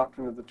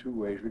doctrine of the two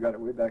ways. We got it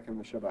way back in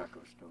the Shabbat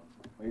stone,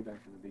 way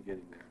back in the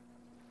beginning there.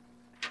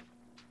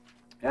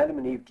 Adam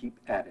and Eve keep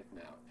at it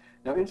now.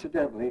 Now,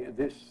 incidentally,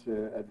 this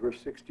at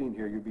verse 16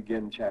 here, you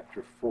begin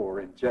chapter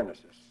 4 in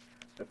Genesis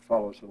that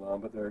follows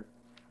along, but there are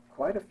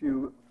quite a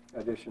few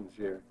additions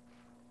here.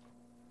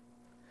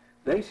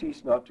 They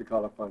ceased not to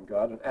call upon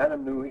God, and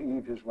Adam knew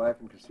Eve, his wife,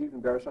 and conceived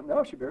and bare a son.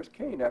 Now she bears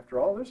Cain, after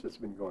all this that's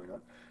been going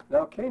on.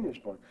 Now Cain is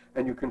born.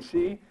 And you can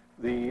see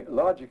the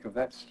logic of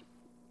that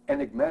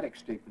enigmatic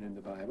statement in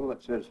the Bible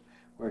that says,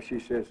 where she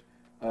says,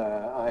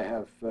 I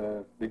have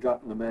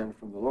begotten a man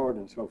from the Lord,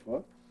 and so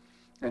forth.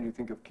 And you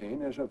think of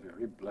Cain as a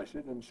very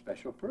blessed and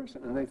special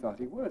person, and they thought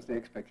he was. They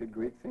expected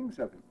great things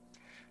of him.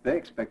 They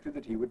expected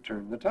that he would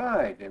turn the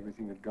tide.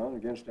 Everything had gone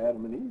against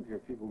Adam and Eve here.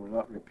 People were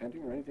not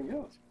repenting or anything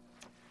else.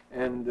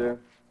 And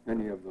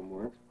many of them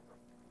weren't.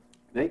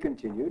 They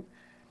continued,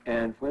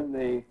 and when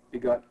they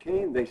begot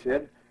Cain, they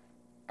said,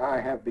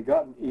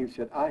 Eve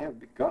said, I have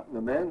begotten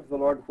a man of the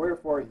Lord,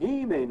 wherefore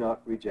he may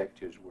not reject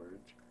his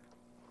words.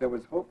 There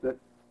was hope that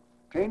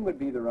Cain would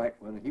be the right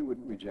one, and he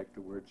wouldn't reject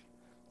the words.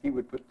 He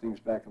would put things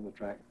back on the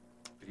track,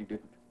 but he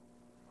didn't.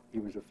 He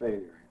was a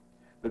failure.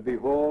 But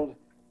behold,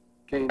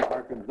 Cain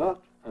hearkened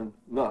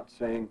not,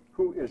 saying,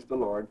 who is the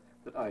Lord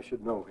that I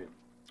should know him?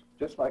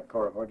 Just like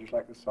Korah, just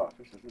like the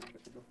sophists, this is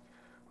typical.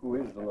 Who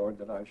is the Lord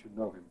that I should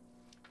know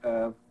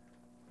him?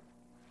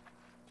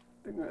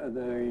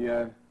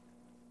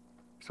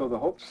 So the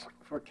hopes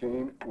for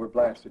Cain were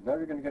blasted. Now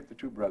you're going to get the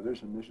two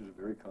brothers, and this is a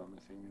very common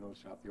thing. You know,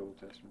 throughout the Old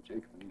Testament,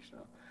 Jacob and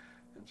Esau,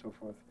 and so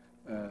forth.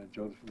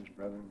 Joseph and his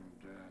brethren,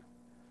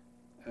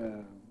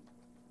 and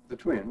the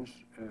twins.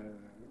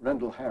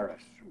 Rendell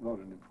Harris wrote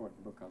an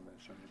important book on that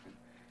subject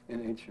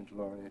in ancient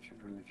law and ancient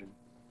religion.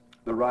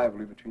 The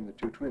rivalry between the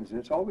two twins, and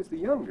it's always the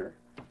younger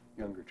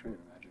twin,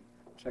 imagine,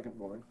 second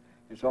born.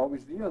 It's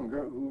always the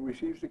younger who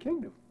receives the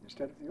kingdom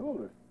instead of the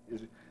older.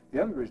 The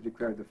younger is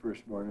declared the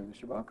firstborn in the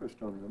Shabbat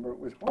stone. Remember, it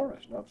was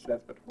Horus, not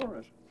Seth, but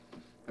Horus,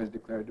 was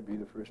declared to be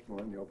the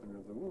firstborn, the opener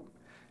of the womb.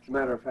 As a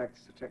matter of fact,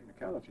 it's a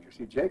technicality. You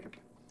see, Jacob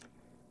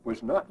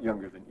was not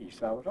younger than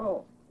Esau at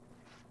all.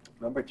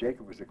 Remember,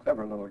 Jacob was a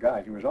clever little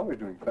guy. He was always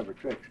doing clever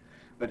tricks,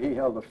 but he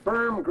held a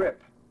firm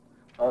grip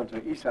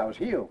onto Esau's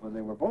heel when they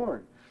were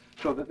born.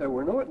 so that there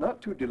were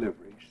not two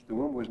deliveries. The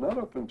womb was not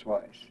opened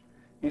twice.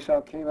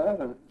 Esau came out,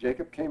 and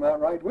Jacob came out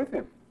right with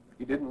him.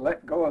 He didn't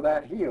let go of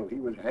that heel. He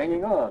was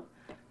hanging on.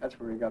 That's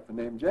where he got the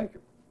name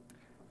Jacob,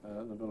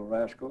 the little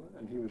rascal.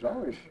 And he was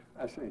always,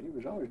 he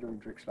was always doing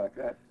tricks like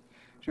that.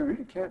 So you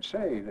really can't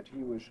say that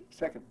he was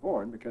second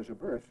born, because a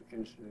birth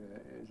is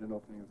an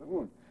opening of the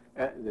womb.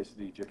 This is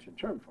the Egyptian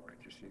term for it,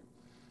 you see.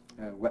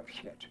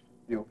 Wepshet,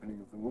 the opening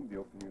of the womb, the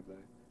opening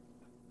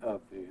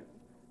of the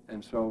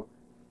and so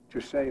to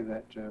say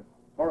that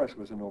Horus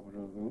was an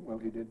opener of the womb, well,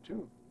 he did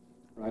too,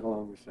 right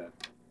along with that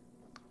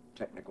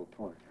technical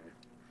point,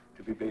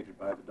 debated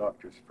by the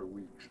doctors for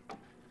weeks.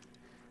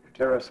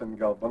 Terrace and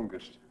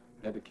Galbungus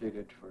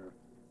dedicated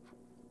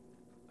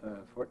for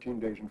 14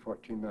 days and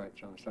 14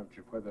 nights on the subject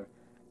of whether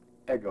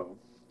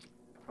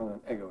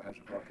pronoun ego has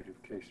a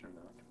vocative case or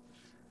not.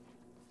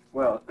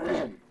 Well,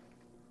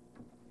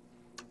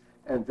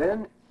 and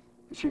then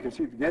she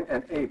conceived again,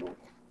 and Abel.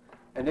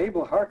 And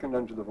Abel hearkened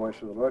unto the voice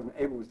of the Lord, and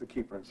Abel was the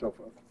keeper, and so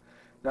forth.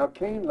 Now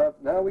Cain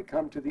loved, now we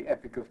come to the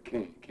epic of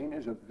Cain. Cain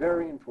is a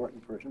very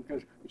important person,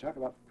 because we talk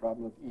about the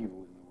problem of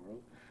evil in the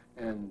world,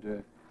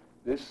 and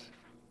this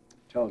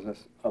tells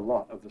us a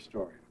lot of the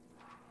story.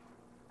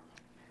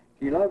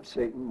 He loved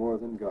Satan more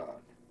than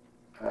God.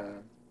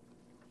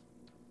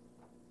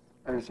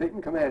 And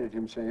Satan commanded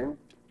him, saying,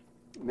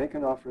 make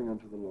an offering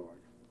unto the Lord.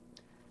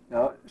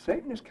 Now,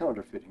 Satan is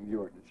counterfeiting the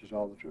ordinances,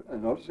 all the truth.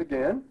 And notice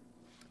again,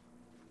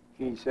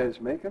 he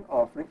says, make an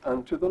offering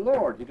unto the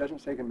Lord. He doesn't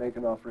say, make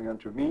an offering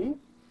unto me,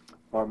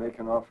 or make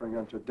an offering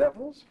unto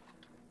devils.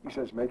 He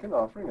says, make an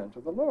offering unto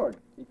the Lord.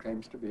 He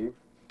claims to be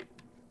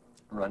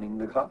running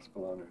the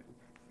gospel on it.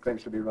 He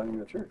claims to be running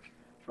the church,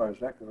 as far as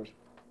that goes.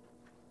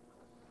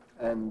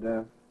 And,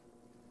 or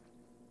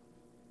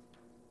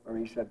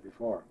he said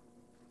before.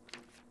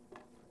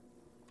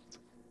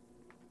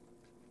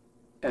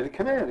 And a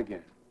command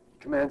again.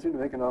 Commands him to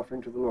make an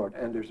offering to the Lord.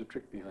 And there's a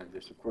trick behind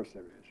this, of course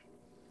there is.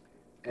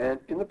 And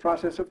in the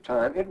process of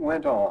time, it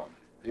went on.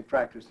 They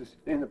practiced this.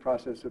 In the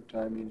process of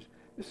time means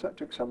this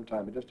took some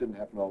time. It just didn't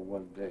happen all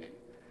one day.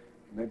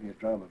 Maybe a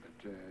drama,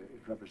 but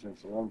it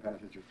represents a long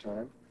passage of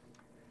time.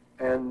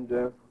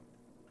 And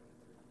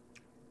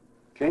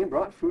Cain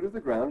brought fruit of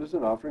the ground as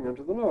an offering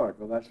unto the Lord.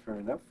 Well, that's fair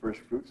enough. First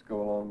fruits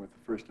go along with the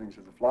firstlings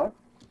of the flock.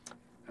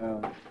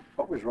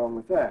 What was wrong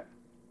with that?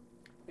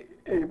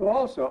 Abel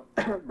also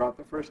brought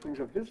the firstlings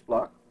of his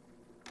flock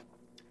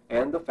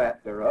and the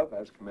fat thereof,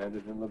 as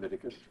commanded in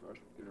Leviticus, or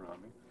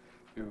Deuteronomy,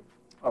 to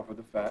offer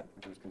the fat,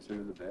 which was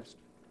considered the best.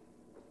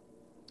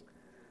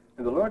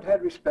 And the Lord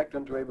had respect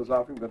unto Abel's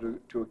offering, but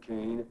to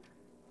Cain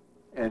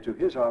and to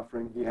his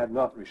offering he had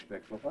not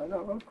respect. Well, why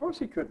not? Well, of course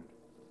he couldn't.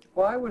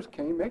 Why was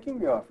Cain making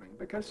the offering?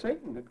 Because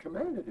Satan had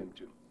commanded him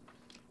to.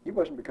 He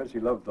wasn't because he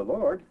loved the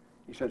Lord.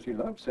 He says he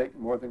loved Satan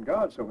more than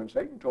God. So when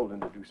Satan told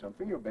him to do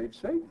something, he obeyed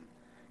Satan.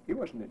 He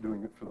wasn't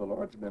doing it for the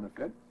Lord's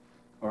benefit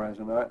or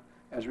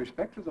as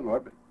respect to the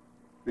Lord, but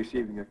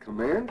receiving a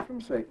command from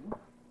Satan,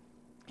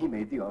 he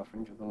made the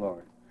offering to the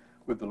Lord.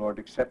 Would the Lord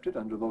accept it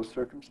under those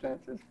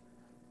circumstances?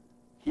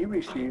 He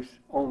receives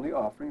only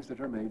offerings that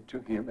are made to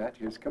him at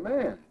his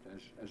command,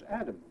 as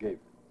Adam gave.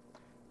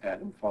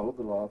 Adam followed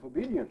the law of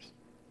obedience.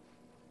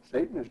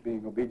 Satan is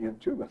being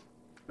obedient to it,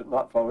 but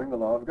not following the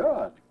law of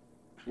God.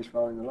 He's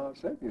following the law of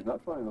Satan. He's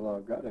not following the law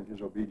of God in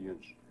his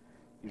obedience.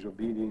 He's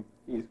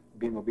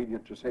being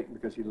obedient to Satan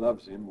because he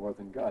loves him more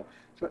than God.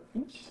 So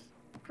each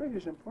phrase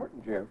is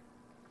important here.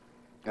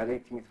 That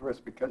 18th verse,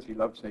 because he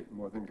loved Satan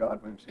more than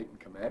God, when Satan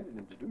commanded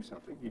him to do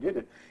something, he did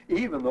it,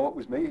 even though it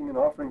was making an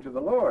offering to the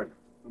Lord,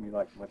 whom he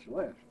liked much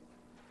less.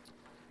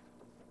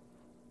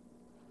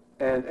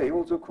 And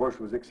Abel's, of course,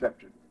 was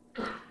accepted.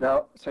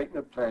 Now, Satan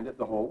had planned it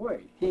the whole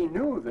way. He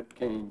knew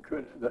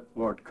that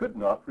Lord could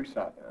not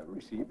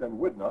receive and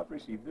would not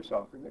receive this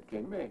offering that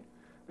Cain made.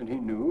 And he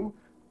knew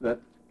that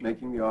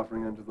making the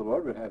offering unto the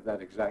Lord would have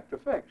that exact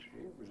effect.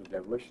 It was a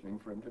devilish thing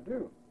for him to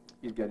do.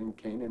 He's getting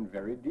Cain in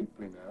very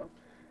deeply now.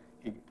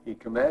 He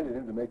commanded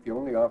him to make the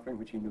only offering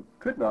which he knew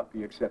could not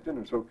be accepted,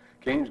 and so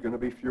Cain's going to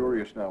be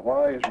furious now.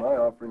 Why is my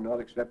offering not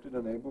accepted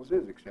and Abel's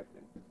is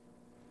accepted?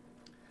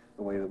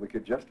 The way that we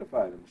could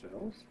justify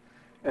themselves.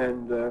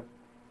 And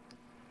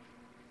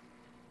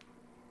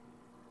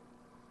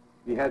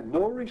he had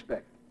no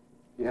respect.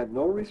 He had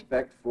no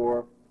respect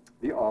for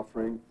the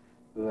offering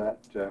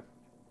that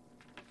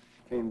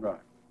Cain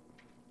brought.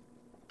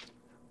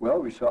 Well,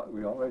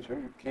 we always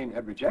heard Cain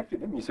had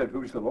rejected him. He said,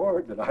 who's the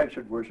Lord that I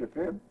should worship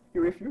him? He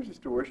refuses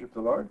to worship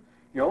the Lord.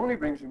 He only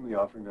brings him the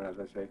offering, as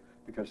I say,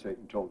 because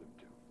Satan told him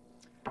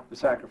to. The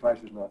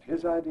sacrifice is not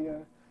his idea.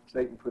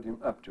 Satan put him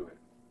up to it.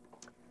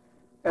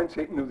 And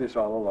Satan knew this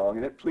all along,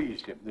 and it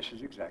pleased him. This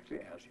is exactly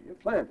as he had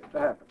planned it to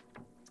happen.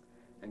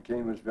 And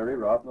Cain was very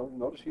wroth.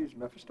 Notice he's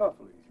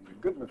Mephistopheles. He's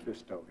a good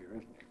Mephisto here,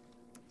 isn't he?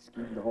 He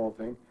schemed the whole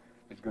thing.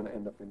 It's going to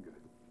end up in good.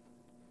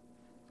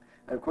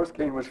 And of course,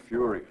 Cain was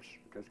furious,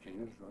 because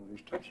Cain is one of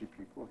these touchy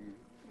people.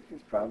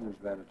 He's proud in his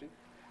vanity.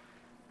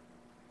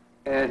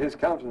 And his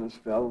countenance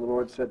fell, and the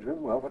Lord said to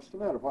him, well, what's the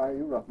matter? Why are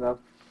you wroth? Now,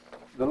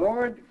 the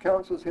Lord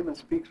counsels him and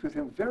speaks with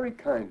him very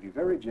kindly,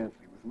 very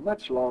gently, with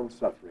much long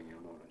suffering.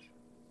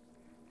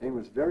 Cain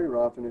was very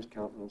wroth, and his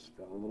countenance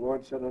fell. And the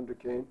Lord said unto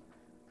Cain,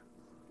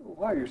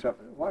 why are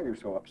you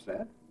so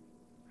upset?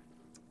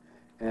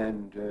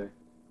 And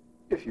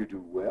if you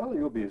do well,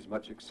 you'll be as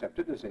much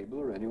accepted as Abel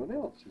or anyone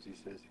else, as he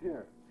says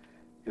here.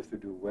 If you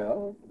do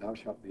well, thou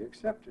shalt be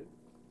accepted.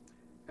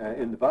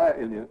 In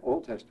the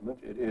Old Testament,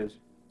 it is,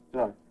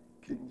 now,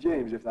 King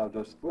James, if thou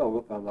dost well,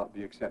 wilt thou not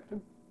be accepted?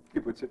 He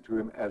puts it to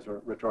him as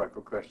a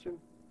rhetorical question.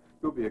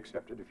 You'll be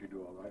accepted if you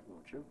do all right,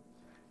 won't you?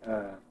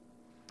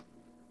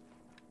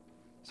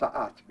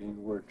 Sa'at being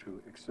the word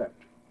to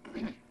accept.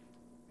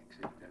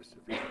 Accept as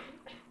sufficient.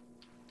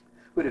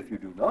 But if you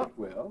do not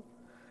well,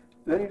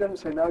 then he doesn't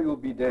say, now you'll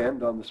be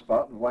damned on the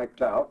spot and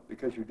wiped out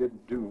because you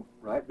didn't do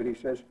right, but he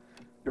says,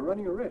 you're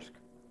running a risk.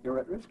 You're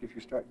at risk if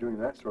you start doing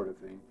that sort of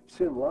thing.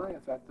 Sin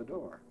lieth at the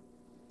door.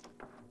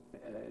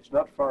 It's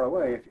not far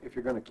away. If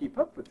you're going to keep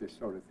up with this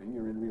sort of thing,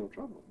 you're in real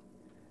trouble.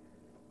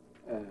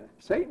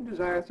 Satan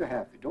desires to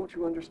have you. Don't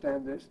you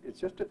understand this? It's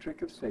just a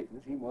trick of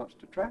Satan. He wants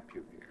to trap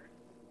you here.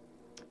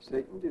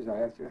 Satan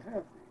desires to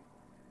have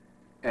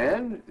thee.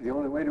 And the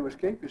only way to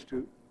escape is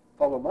to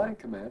follow my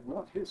command,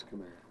 not his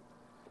command.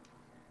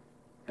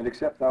 And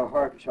except thou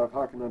shalt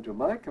hearken unto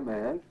my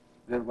command,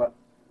 then what?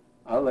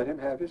 I'll let him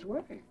have his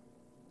way.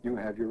 You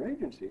have your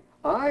agency.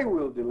 I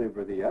will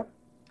deliver thee up,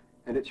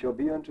 and it shall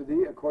be unto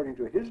thee according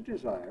to his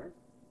desire,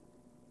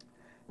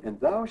 and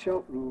thou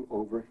shalt rule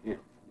over him.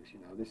 You see,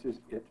 now this is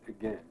it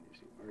again, you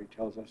see, where he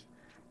tells us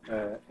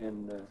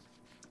in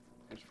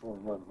it's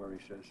 4:1 where he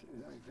says,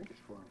 I think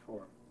it's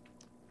 4:4.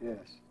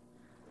 Yes.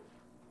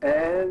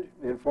 And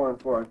in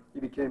 4:4, he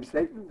became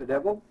Satan, the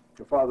devil,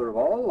 the father of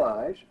all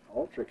lies,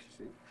 all tricks,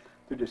 you see,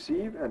 to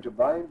deceive and to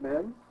blind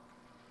men,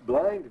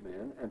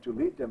 and to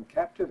lead them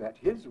captive at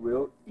his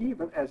will,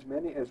 even as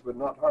many as would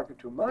not hearken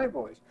to my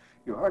voice.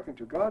 You hearken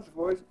to God's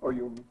voice, or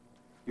you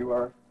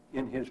are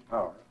in his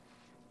power.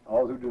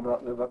 All who do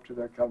not live up to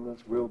their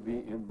covenants will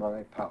be in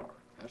my power.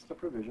 That's the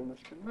provision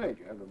that's been made.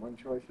 You have the one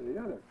choice or the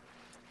other.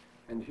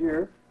 And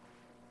here,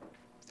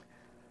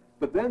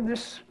 but then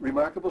this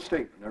remarkable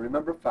statement. Now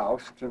remember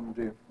Faust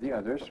and the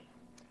others.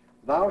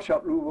 Thou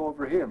shalt rule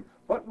over him.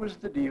 What was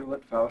the deal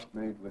that Faust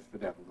made with the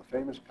devil, the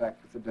famous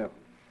pact with the devil?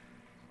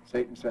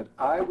 Satan said,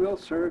 I will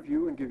serve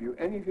you and give you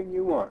anything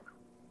you want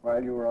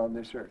while you are on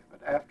this earth.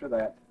 But after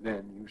that,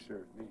 then you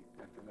serve me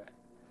after that.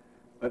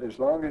 But as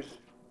long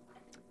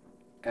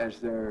as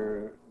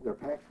their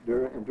pact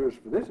endures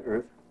for this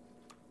earth,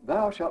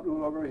 thou shalt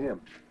rule over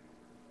him.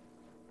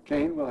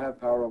 Cain will have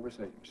power over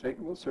Satan.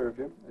 Satan will serve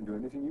him and do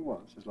anything he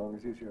wants as long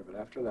as he's here. But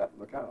after that,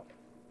 look out.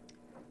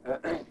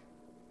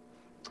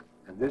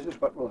 And this is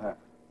what will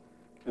happen.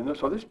 And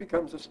so this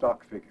becomes a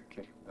stock figure,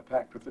 Cain, the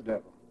pact with the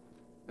devil,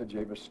 the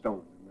Jabez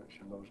Stone,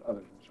 and those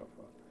others and so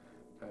forth.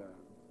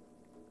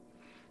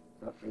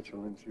 Not Rachel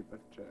Lindsay, but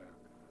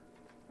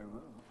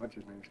what's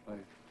his name's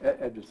played?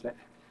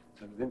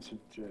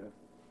 Vincent, in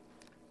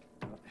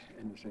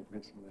the St.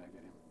 Vincent, I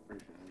get him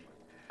briefly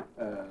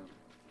anyway.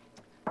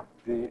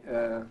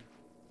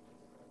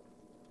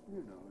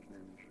 You know his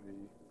name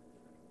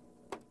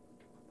is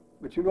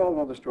but you all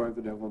know the story of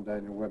the devil and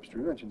Daniel Webster.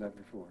 We mentioned that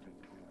before,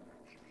 didn't you?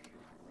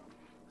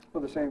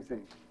 Well, the same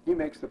thing. He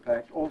makes the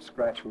pact. Old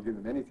Scratch will give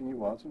him anything he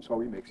wants, and so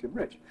he makes him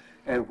rich.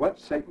 And what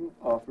Satan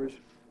offers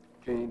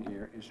Cain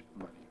here is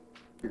money.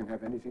 You can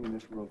have anything in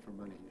this world for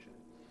money, he said.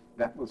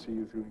 That will see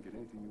you through and get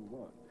anything you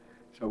want.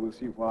 So we'll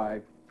see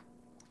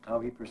how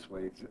he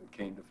persuades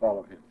Cain to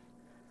follow him.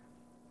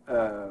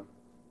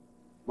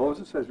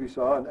 Moses, as we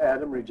saw, and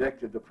Adam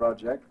rejected the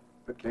project,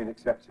 but Cain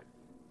accepts it.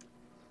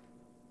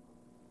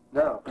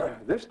 Now,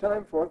 this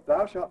time forth,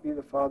 thou shalt be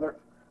the father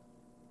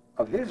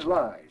of his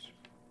lies.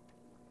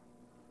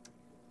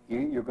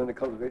 You're going to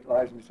cultivate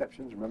lies and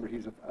deceptions. Remember,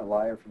 he's a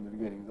liar from the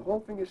beginning. The whole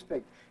thing is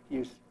fake. He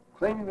is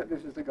claiming that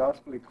this is the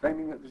gospel. He's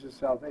claiming that this is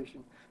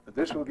salvation, that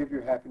this will give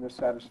you happiness,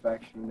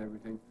 satisfaction, and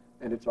everything,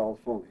 and it's all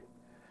phony.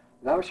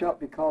 Thou shalt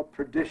be called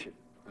perdition.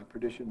 Now,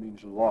 perdition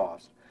means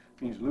loss.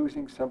 It means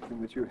losing something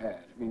that you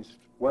had. It means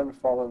one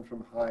fallen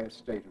from high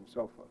estate and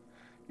so forth.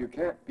 You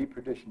can't be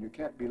perdition. You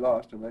can't be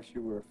lost unless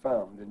you were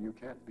found, and you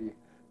can't be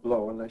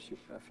low unless you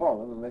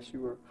fallen unless you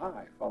were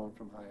high, fallen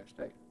from high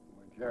estate,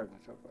 and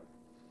so forth.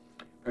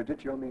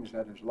 Perditio means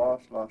that is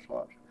loss, loss,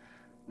 loss.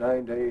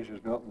 9 days,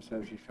 as Milton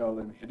says, he fell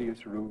in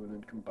hideous ruin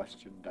and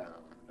combustion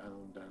down,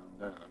 down, down,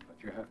 down. But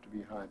you have to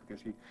be high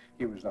because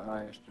he was the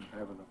highest in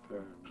heaven up there,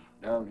 and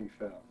down he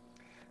fell.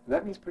 And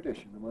that means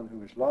perdition, the one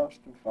who is lost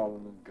and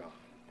fallen and gone.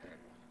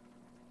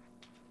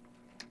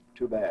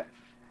 Too bad.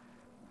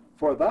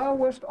 For thou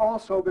wast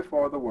also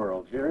before the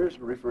world. Here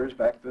refers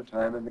back to the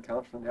time in the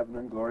council in heaven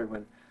and glory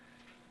when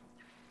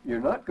you're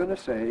not going to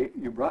say,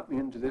 you brought me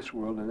into this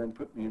world and then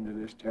put me into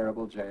this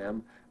terrible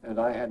jam, and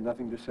I had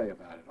nothing to say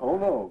about it. Oh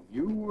no,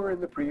 you were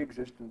in the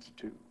pre-existence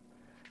too.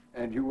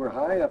 And you were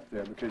high up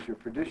there because you're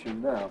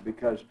perdition now,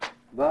 because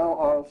thou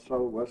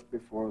also wast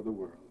before the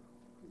world.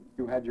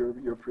 You had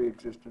your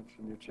pre-existence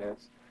and your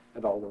chance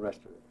and all the rest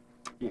of it.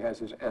 He has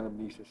his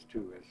anamnesis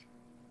too,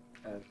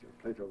 as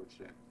Plato would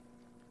say.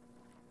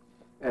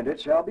 And it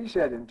shall be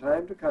said in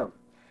time to come,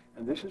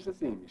 And this is the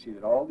theme. You see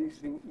that all these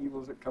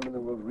evils that come in the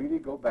world really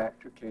go back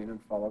to Cain and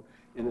follow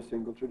in a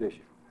single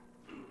tradition.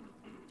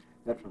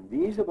 That from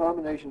these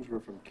abominations were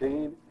from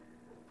Cain,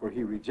 for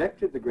he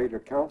rejected the greater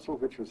counsel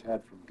which was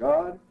had from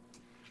God.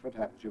 That's what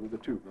happens here with the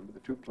two. Remember, the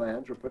two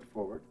plans were put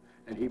forward,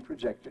 and he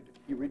rejected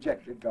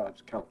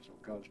God's counsel,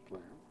 God's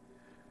plan.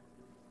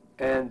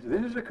 And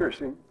this is a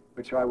cursing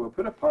which I will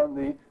put upon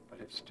thee, but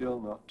it's still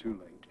not too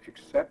late,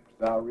 except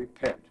thou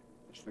repent.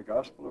 It's the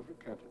gospel of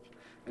repentance.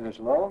 And as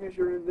long as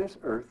you're in this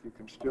earth, you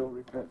can still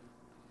repent.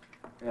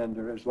 And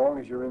as long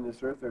as you're in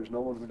this earth, there's no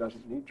one who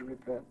doesn't need to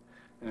repent.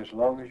 And as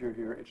long as you're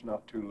here, it's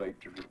not too late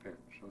to repent.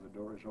 So the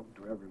door is open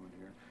to everyone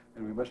here.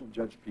 And we mustn't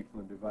judge people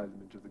and divide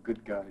them into the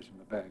good guys and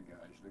the bad guys.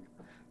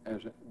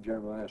 As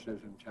Jeremiah says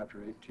in chapter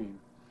 18,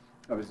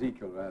 of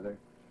Ezekiel rather,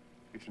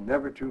 it's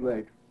never too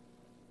late.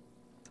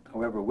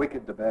 However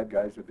wicked the bad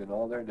guys have been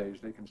all their days,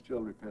 they can still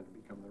repent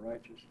and become the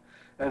righteous.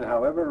 And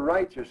however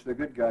righteous the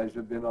good guys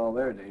have been all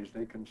their days,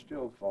 they can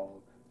still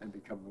fall and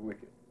become the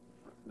wicked.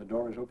 The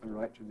door is open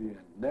right to the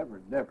end.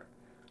 Never, never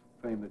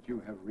claim that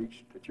you have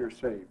reached, that you're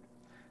saved.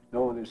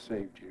 No one is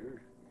saved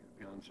here,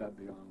 beyond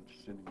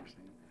sinning or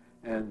sin.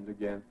 And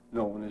again,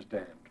 no one is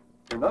damned.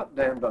 You're not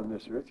damned on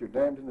this earth, you're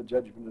damned in the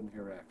judgment and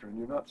hereafter, and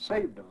you're not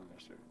saved on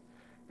this earth.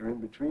 You're in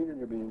between and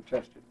you're being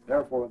tested.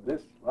 Therefore,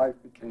 this life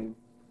became,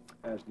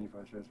 as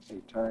Nephi says,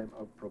 a time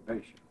of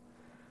probation.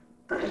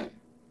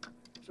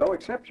 So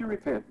except you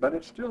repent, but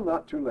it's still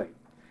not too late.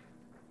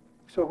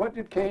 So what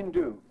did Cain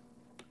do?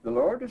 The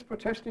Lord is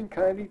protesting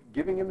kindly,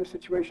 giving him the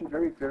situation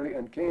very clearly,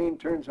 and Cain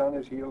turns on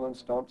his heel and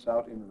stomps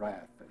out in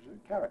wrath. There's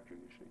a character,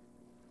 you see.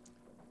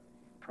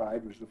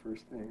 Pride was the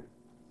first thing.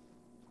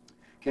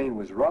 Cain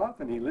was wroth,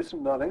 and he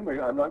listened not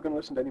anymore. I'm not going to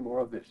listen to any more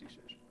of this, he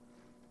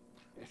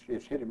says.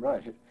 It's hit him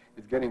right.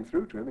 It's getting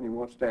through to him, and he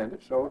won't stand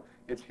it. So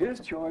it's his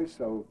choice,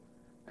 so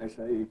I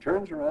say he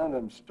turns around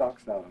and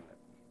stalks out on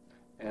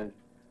it. And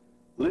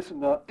listen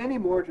not any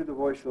more to the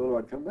voice of the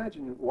Lord. Can you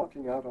imagine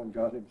walking out on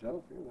God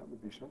himself? You know, that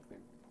would be something.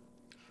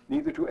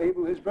 Neither to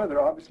Abel his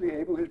brother. Obviously,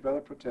 Abel his brother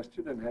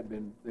protested and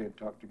they had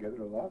talked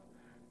together a lot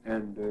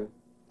and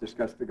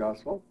discussed the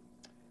gospel.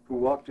 Who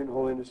walked in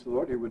holiness to the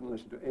Lord. He wouldn't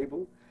listen to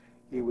Abel.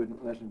 He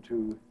wouldn't listen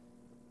to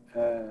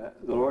the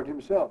Lord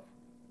himself.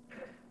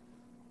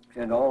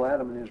 And all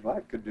Adam and his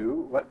wife could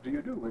do, what do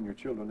you do when your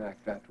children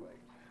act that way?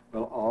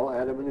 Well, all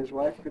Adam and his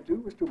wife could do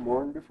was to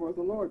mourn before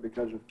the Lord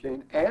because of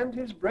Cain and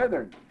his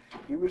brethren.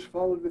 He was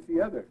followed with the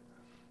other.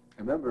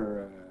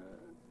 Remember,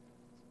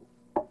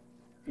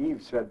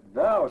 Eve said,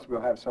 now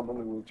we'll have someone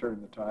who will turn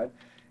the tide.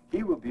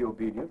 He will be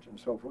obedient and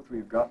so forth.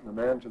 We've gotten the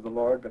man to the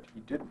Lord, but he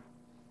didn't.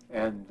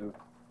 And the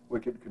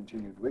wicked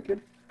continued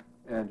wicked.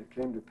 And it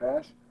came to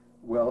pass,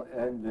 well,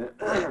 and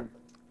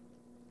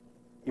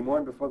he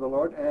mourned before the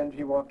Lord, and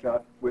he walked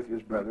out with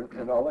his brethren,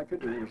 and all I could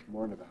do was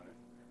mourn about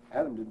it.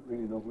 Adam didn't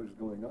really know what was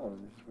going on,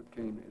 and this is what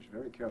Cain is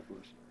very careful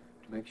is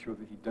to make sure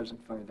that he doesn't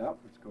find out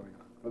what's going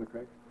on. Brother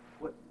Craig?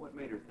 What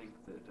made her think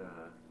that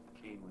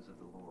Cain was of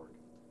the Lord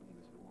when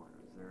he was born?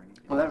 Is there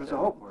anything? Well, that was a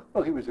hope.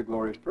 Well, he was a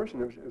glorious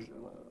person. It was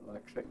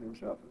like Satan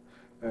himself.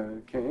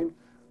 Cain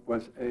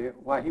was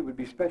why he would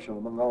be special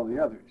among all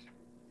the others.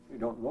 We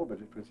don't know, but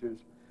it was his.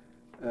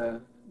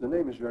 The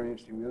name is very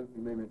interesting.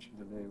 We may mention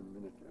the name in a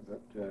minute.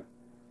 But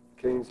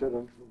Cain said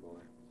unto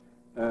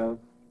the Lord.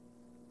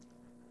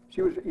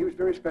 He was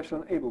very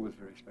special, and Abel was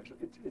very special.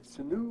 It's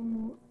a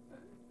new.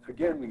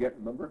 Again, we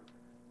remember,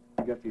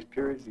 we got these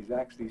periods, these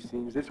acts, these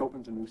scenes. This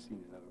opens a new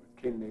scene. In other words,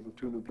 Cain and Abel,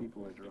 two new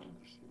people enter on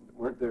this scene that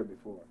weren't there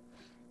before.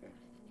 Okay.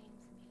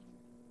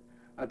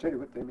 I'll tell you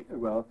what they mean.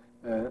 Well,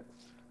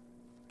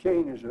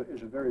 Cain is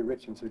a very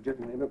rich and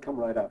significant name. It'll come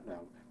right out now.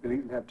 We'll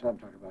even have time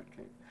to talk about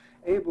Cain.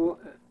 Abel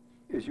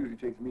is usually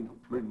taken to mean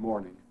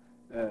mourning,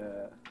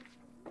 the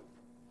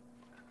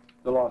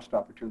lost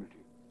opportunity.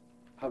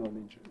 Hallel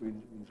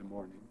means a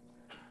mourning,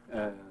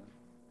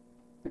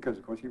 because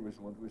of course he was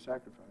the one who was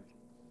sacrificed.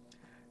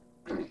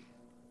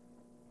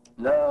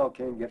 Now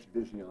Cain gets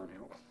busy on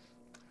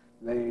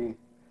him.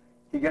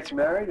 He gets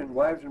married, and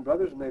wives and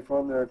brothers, and they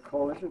form their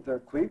coalitions, their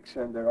cliques,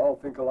 and they all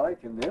think alike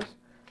in this.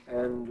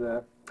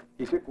 And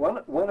he took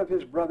one of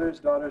his brother's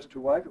daughters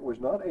to wife. It was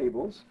not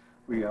Abel's.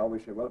 We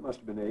always say, well, it must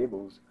have been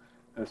Abel's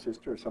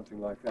sister or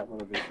something like that, one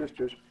of his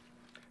sisters.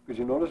 Because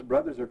you notice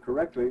brothers are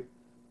correctly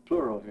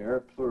plural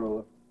here,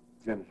 plural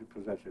genitive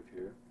possessive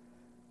here.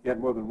 He had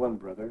more than one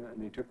brother,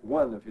 and he took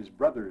one of his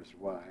brother's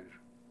wives,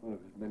 one of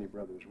his many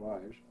brothers'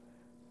 wives,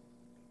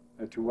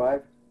 to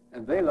wife,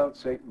 and they loved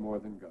Satan more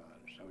than God.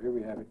 So here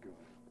we have it going.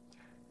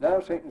 Now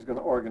Satan's going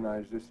to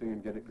organize this thing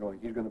and get it going.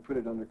 He's going to put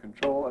it under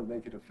control and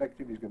make it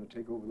effective. He's going to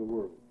take over the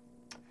world.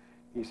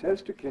 He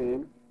says to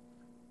Cain,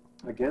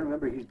 again,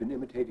 remember, he's been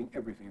imitating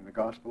everything in the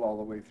gospel all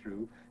the way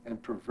through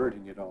and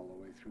perverting it all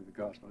the way through the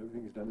gospel.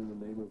 Everything is done in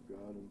the name of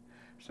God and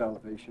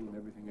salvation and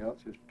everything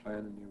else. His plan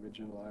in the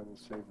original, I will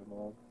save them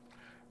all.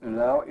 And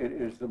now it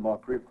is the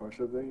mockery, of course,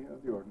 of the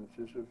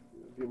ordinances of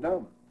the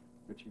endowment,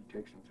 which he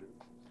takes them through.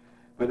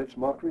 But it's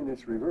mockery in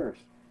its reverse.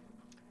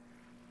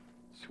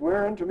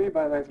 Swear unto me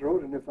by thy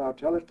throat, and if thou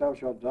tellest, thou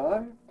shalt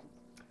die.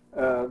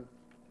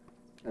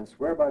 and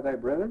swear by thy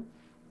brethren,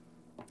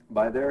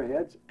 by their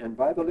heads, and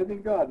by the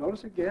living God.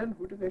 Notice again,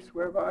 who do they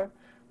swear by?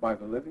 By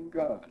the living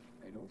God.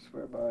 They don't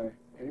swear by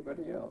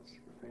anybody else.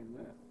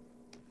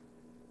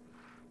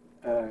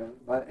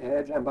 By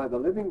heads and by the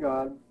living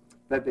God,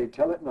 that they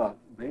tell it not.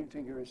 Main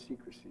thing here is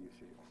secrecy, you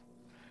see.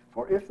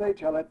 For if they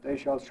tell it, they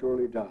shall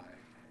surely die.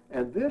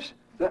 And this,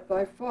 that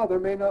thy Father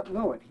may not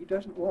know it. He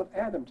doesn't want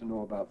Adam to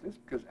know about this,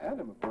 because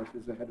Adam, of course,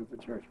 is the head of the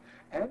church.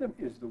 Adam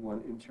is the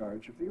one in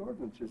charge of the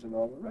ordinances and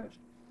all the rest.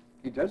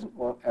 He doesn't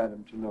want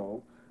Adam to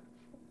know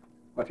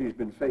what he's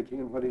been faking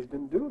and what he's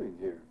been doing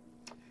here.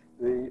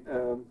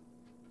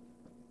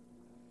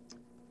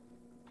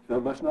 Thou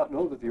must not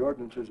know that the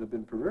ordinances have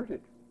been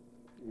perverted.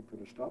 He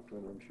put a stop to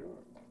it, I'm sure.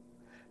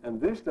 And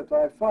this, that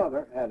thy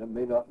father, Adam,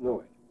 may not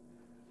know it.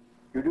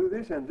 You do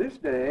this, and this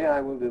day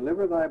I will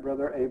deliver thy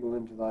brother Abel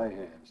into thy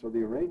hand. So the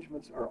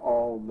arrangements are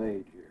all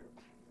made here.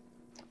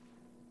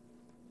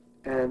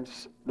 And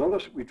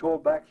notice we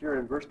told back here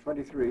in verse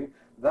 23,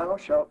 thou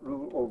shalt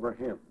rule over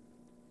him.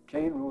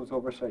 Cain rules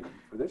over Satan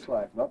for this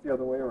life, not the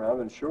other way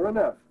around. And sure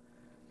enough,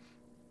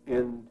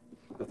 in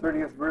the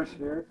 30th verse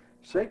here,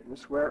 Satan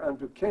sware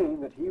unto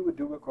Cain that he would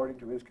do according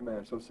to his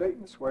command. So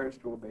Satan swears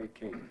to obey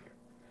Cain here,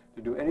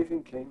 to do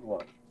anything Cain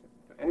wants.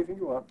 Anything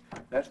you want.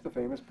 That's the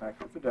famous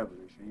pact with the devil.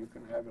 You see, you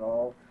can have it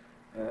all,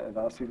 and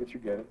I'll see that you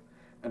get it.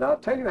 And I'll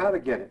tell you how to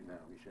get it now,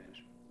 he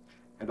says.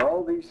 And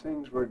all these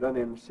things were done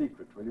in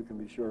secret. Well, you can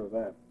be sure of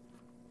that.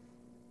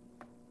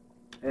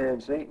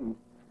 And Satan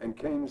and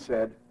Cain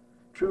said,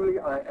 truly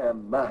I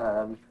am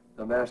Mahan,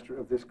 the master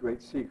of this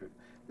great secret.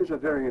 There's a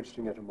very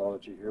interesting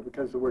etymology here,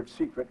 because the word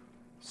secret,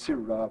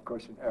 sirra, of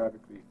course, in Arabic,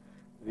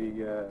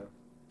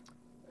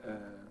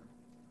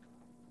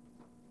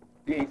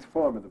 the eighth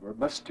form of the word,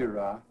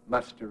 mastira,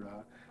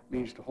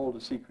 means to hold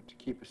a secret, to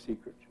keep a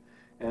secret.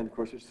 And of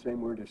course it's the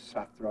same word as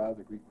sathra,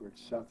 the Greek word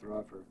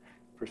sathra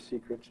for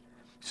secrets.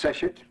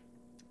 Seshet,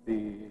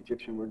 the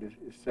Egyptian word is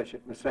seshet.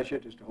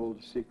 Meseshet is to hold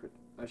a secret,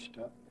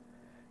 mashta.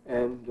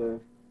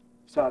 And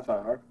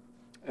sathar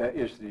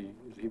is the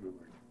Hebrew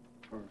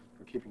word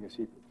for keeping a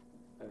secret,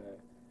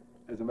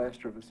 as a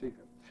master of a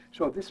secret.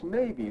 So this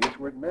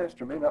word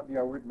master may not be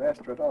our word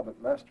master at all,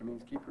 but master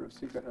means keeper of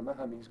secret, and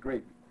maha means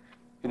great.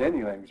 In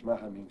any language,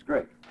 maha means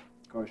great.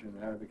 Of course, in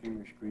Arabic,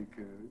 English, Greek,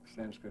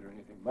 Sanskrit, or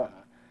anything,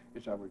 maha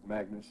is our word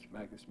magnus,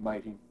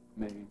 mighty,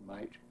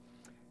 might,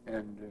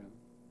 and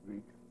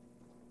Greek,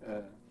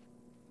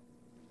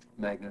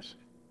 magnus,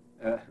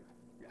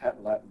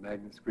 Latin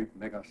magnus, Greek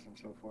megas, and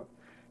so forth.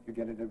 You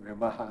get it everywhere.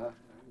 Maha,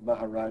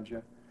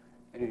 Maharaja,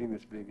 anything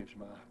that's big is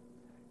maha.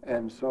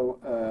 And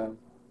so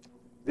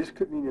this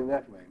could mean in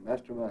that way.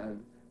 Master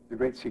Mahan, the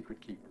great secret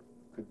keeper,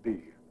 could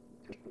be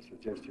just a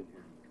suggestion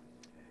here.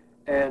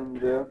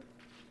 And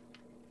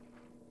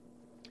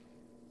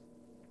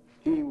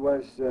he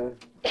was,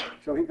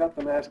 so he got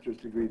the master's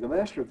degree, the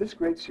master of this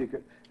great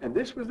secret, and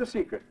this was the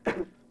secret,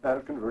 that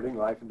of converting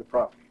life into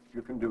property.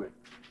 You can do it.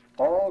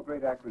 All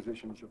great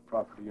acquisitions of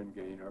property and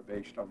gain are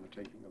based on the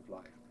taking of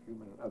life,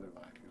 human and other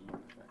life. You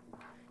notice that.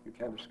 You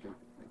can't escape it.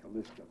 Make a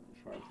list of them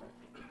as far as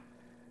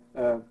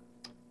that goes.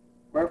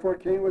 Wherefore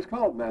Cain was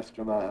called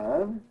Master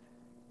Mahan,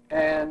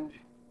 and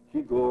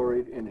he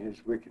gloried in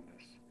his wickedness.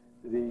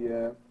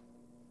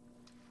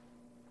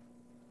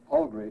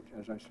 All great,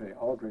 as I say,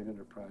 all great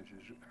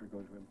enterprises are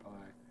going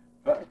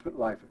to put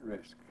life at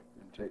risk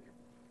and take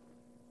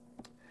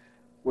it.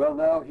 Well,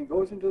 now he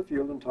goes into the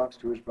field and talks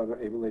to his brother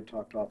Abel. They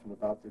talked often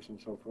about this and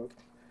so forth.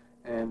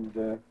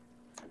 And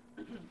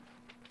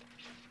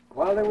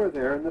while they were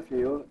there in the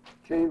field,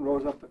 Cain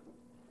rose up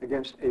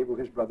against Abel,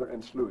 his brother,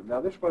 and slew him.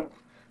 Now, this one,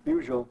 the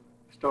usual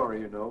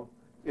story, you know,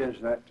 is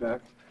that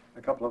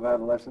a couple of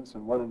adolescents,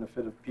 and one in a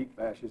fit of pique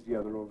bashes the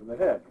other over the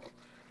head.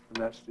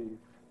 And that's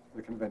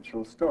the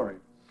conventional story.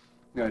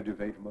 You know, I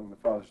debate among the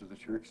fathers of the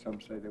church.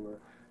 Some say they were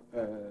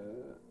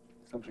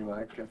something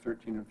like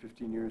 13 and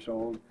 15 years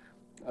old.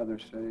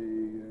 Others say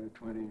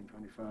 20 and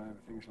 25,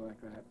 things like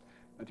that.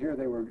 But here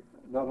they were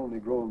not only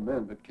grown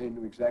men, but Cain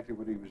knew exactly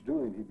what he was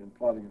doing. He'd been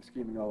plotting and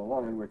scheming all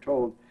along, and we're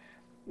told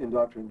in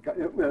Doctrine,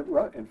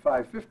 well, in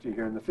 550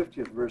 here, in the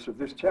 50th verse of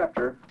this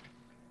chapter,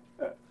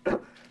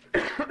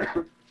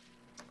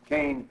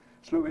 Cain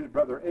slew his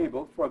brother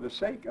Abel for the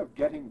sake of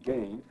getting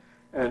gain.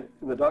 And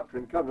in the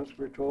Doctrine and Covenants,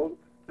 we're told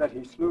that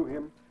he slew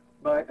him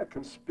by a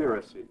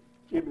conspiracy.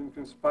 He'd been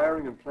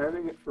conspiring and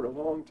planning it for a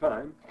long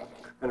time.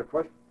 And of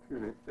course,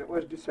 it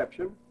was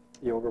deception.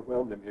 He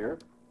overwhelmed him here.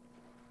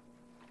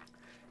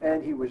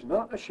 And he was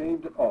not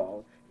ashamed at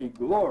all. He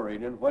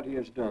gloried in what he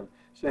has done,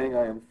 saying,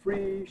 I am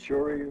free,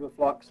 surely the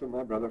flocks of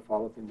my brother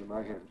falleth into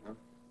my hands. Huh?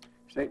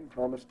 Satan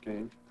promised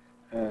Cain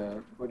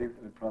what he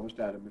had promised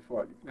Adam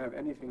before. You can have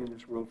anything in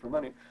this world for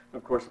money.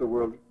 Of course, the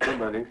world for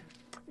money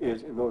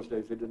is, in those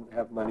days, they didn't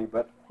have money,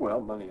 but,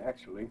 well, money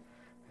actually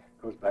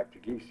goes back to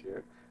geese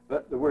here.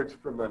 But the words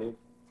for money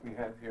we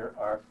have here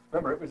are,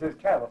 remember, it was his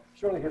cattle.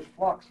 Surely his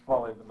flocks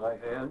fall into my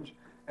hands,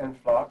 and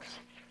flocks,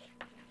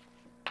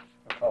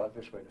 I'll call it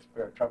this way to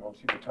spare trouble.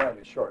 See, the time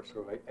is short,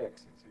 so like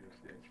X is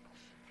here.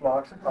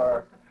 Flocks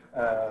are,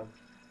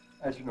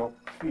 as you know,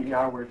 fee,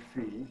 our word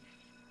fee,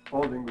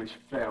 Old English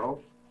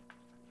fell,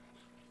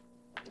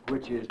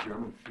 which is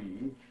German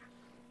Vieh,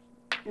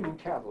 meaning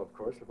cattle, of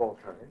course, of all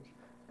kinds.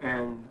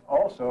 And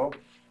also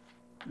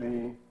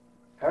the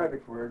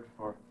Arabic word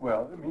for,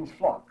 well, it means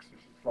flocks.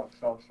 This is flocks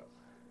also.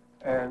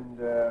 And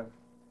the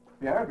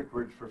Arabic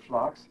word for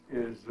flocks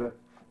is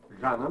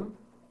ghanem,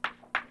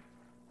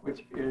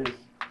 which is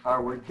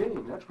our word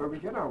gain. That's where we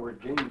get our word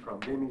gain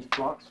from. Gain means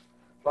flocks.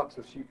 Flocks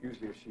of sheep,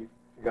 usually of sheep.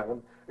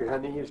 Ghanem.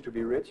 Ghani is to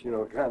be rich. You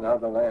know, Ghana,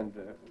 the land,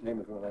 name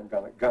of the land.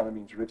 Ghana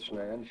means rich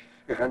land.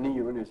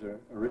 Ghaniyun is a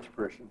rich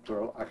person,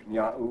 plural.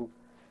 Achnia'u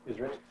is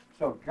rich.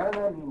 So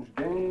Ghana means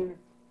gain.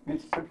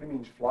 It simply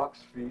means flocks,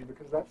 feed,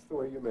 because that's the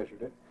way you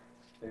measured it.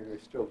 They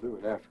still do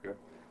in Africa.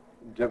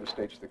 It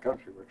devastates the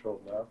country, we're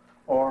told now.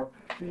 Or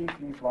fee,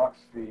 flocks,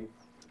 fee.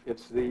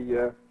 It's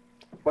the,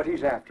 what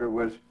he's after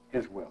was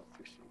his wealth,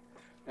 you see.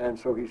 And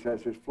so he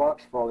says, his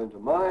flocks fall into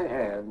my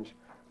hands.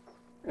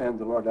 And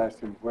the Lord asked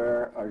him,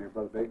 where are your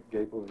brother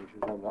Gable? And he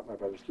says, I'm not my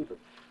brother's keeper.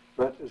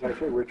 But as I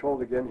say, we're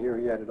told again here,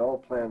 he had it all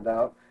planned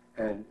out,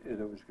 and it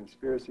was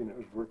conspiracy, and it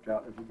was worked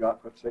out, and he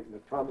got what Satan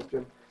had promised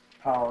him,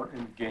 power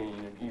and gain,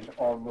 and he's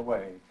on the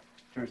way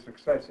to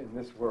success in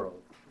this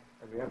world.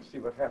 And we have to see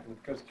what happens,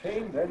 because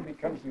Cain then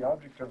becomes the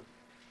object of,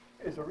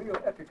 is a real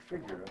epic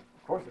figure,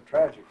 of course a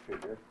tragic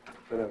figure,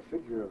 but a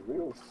figure of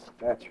real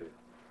stature.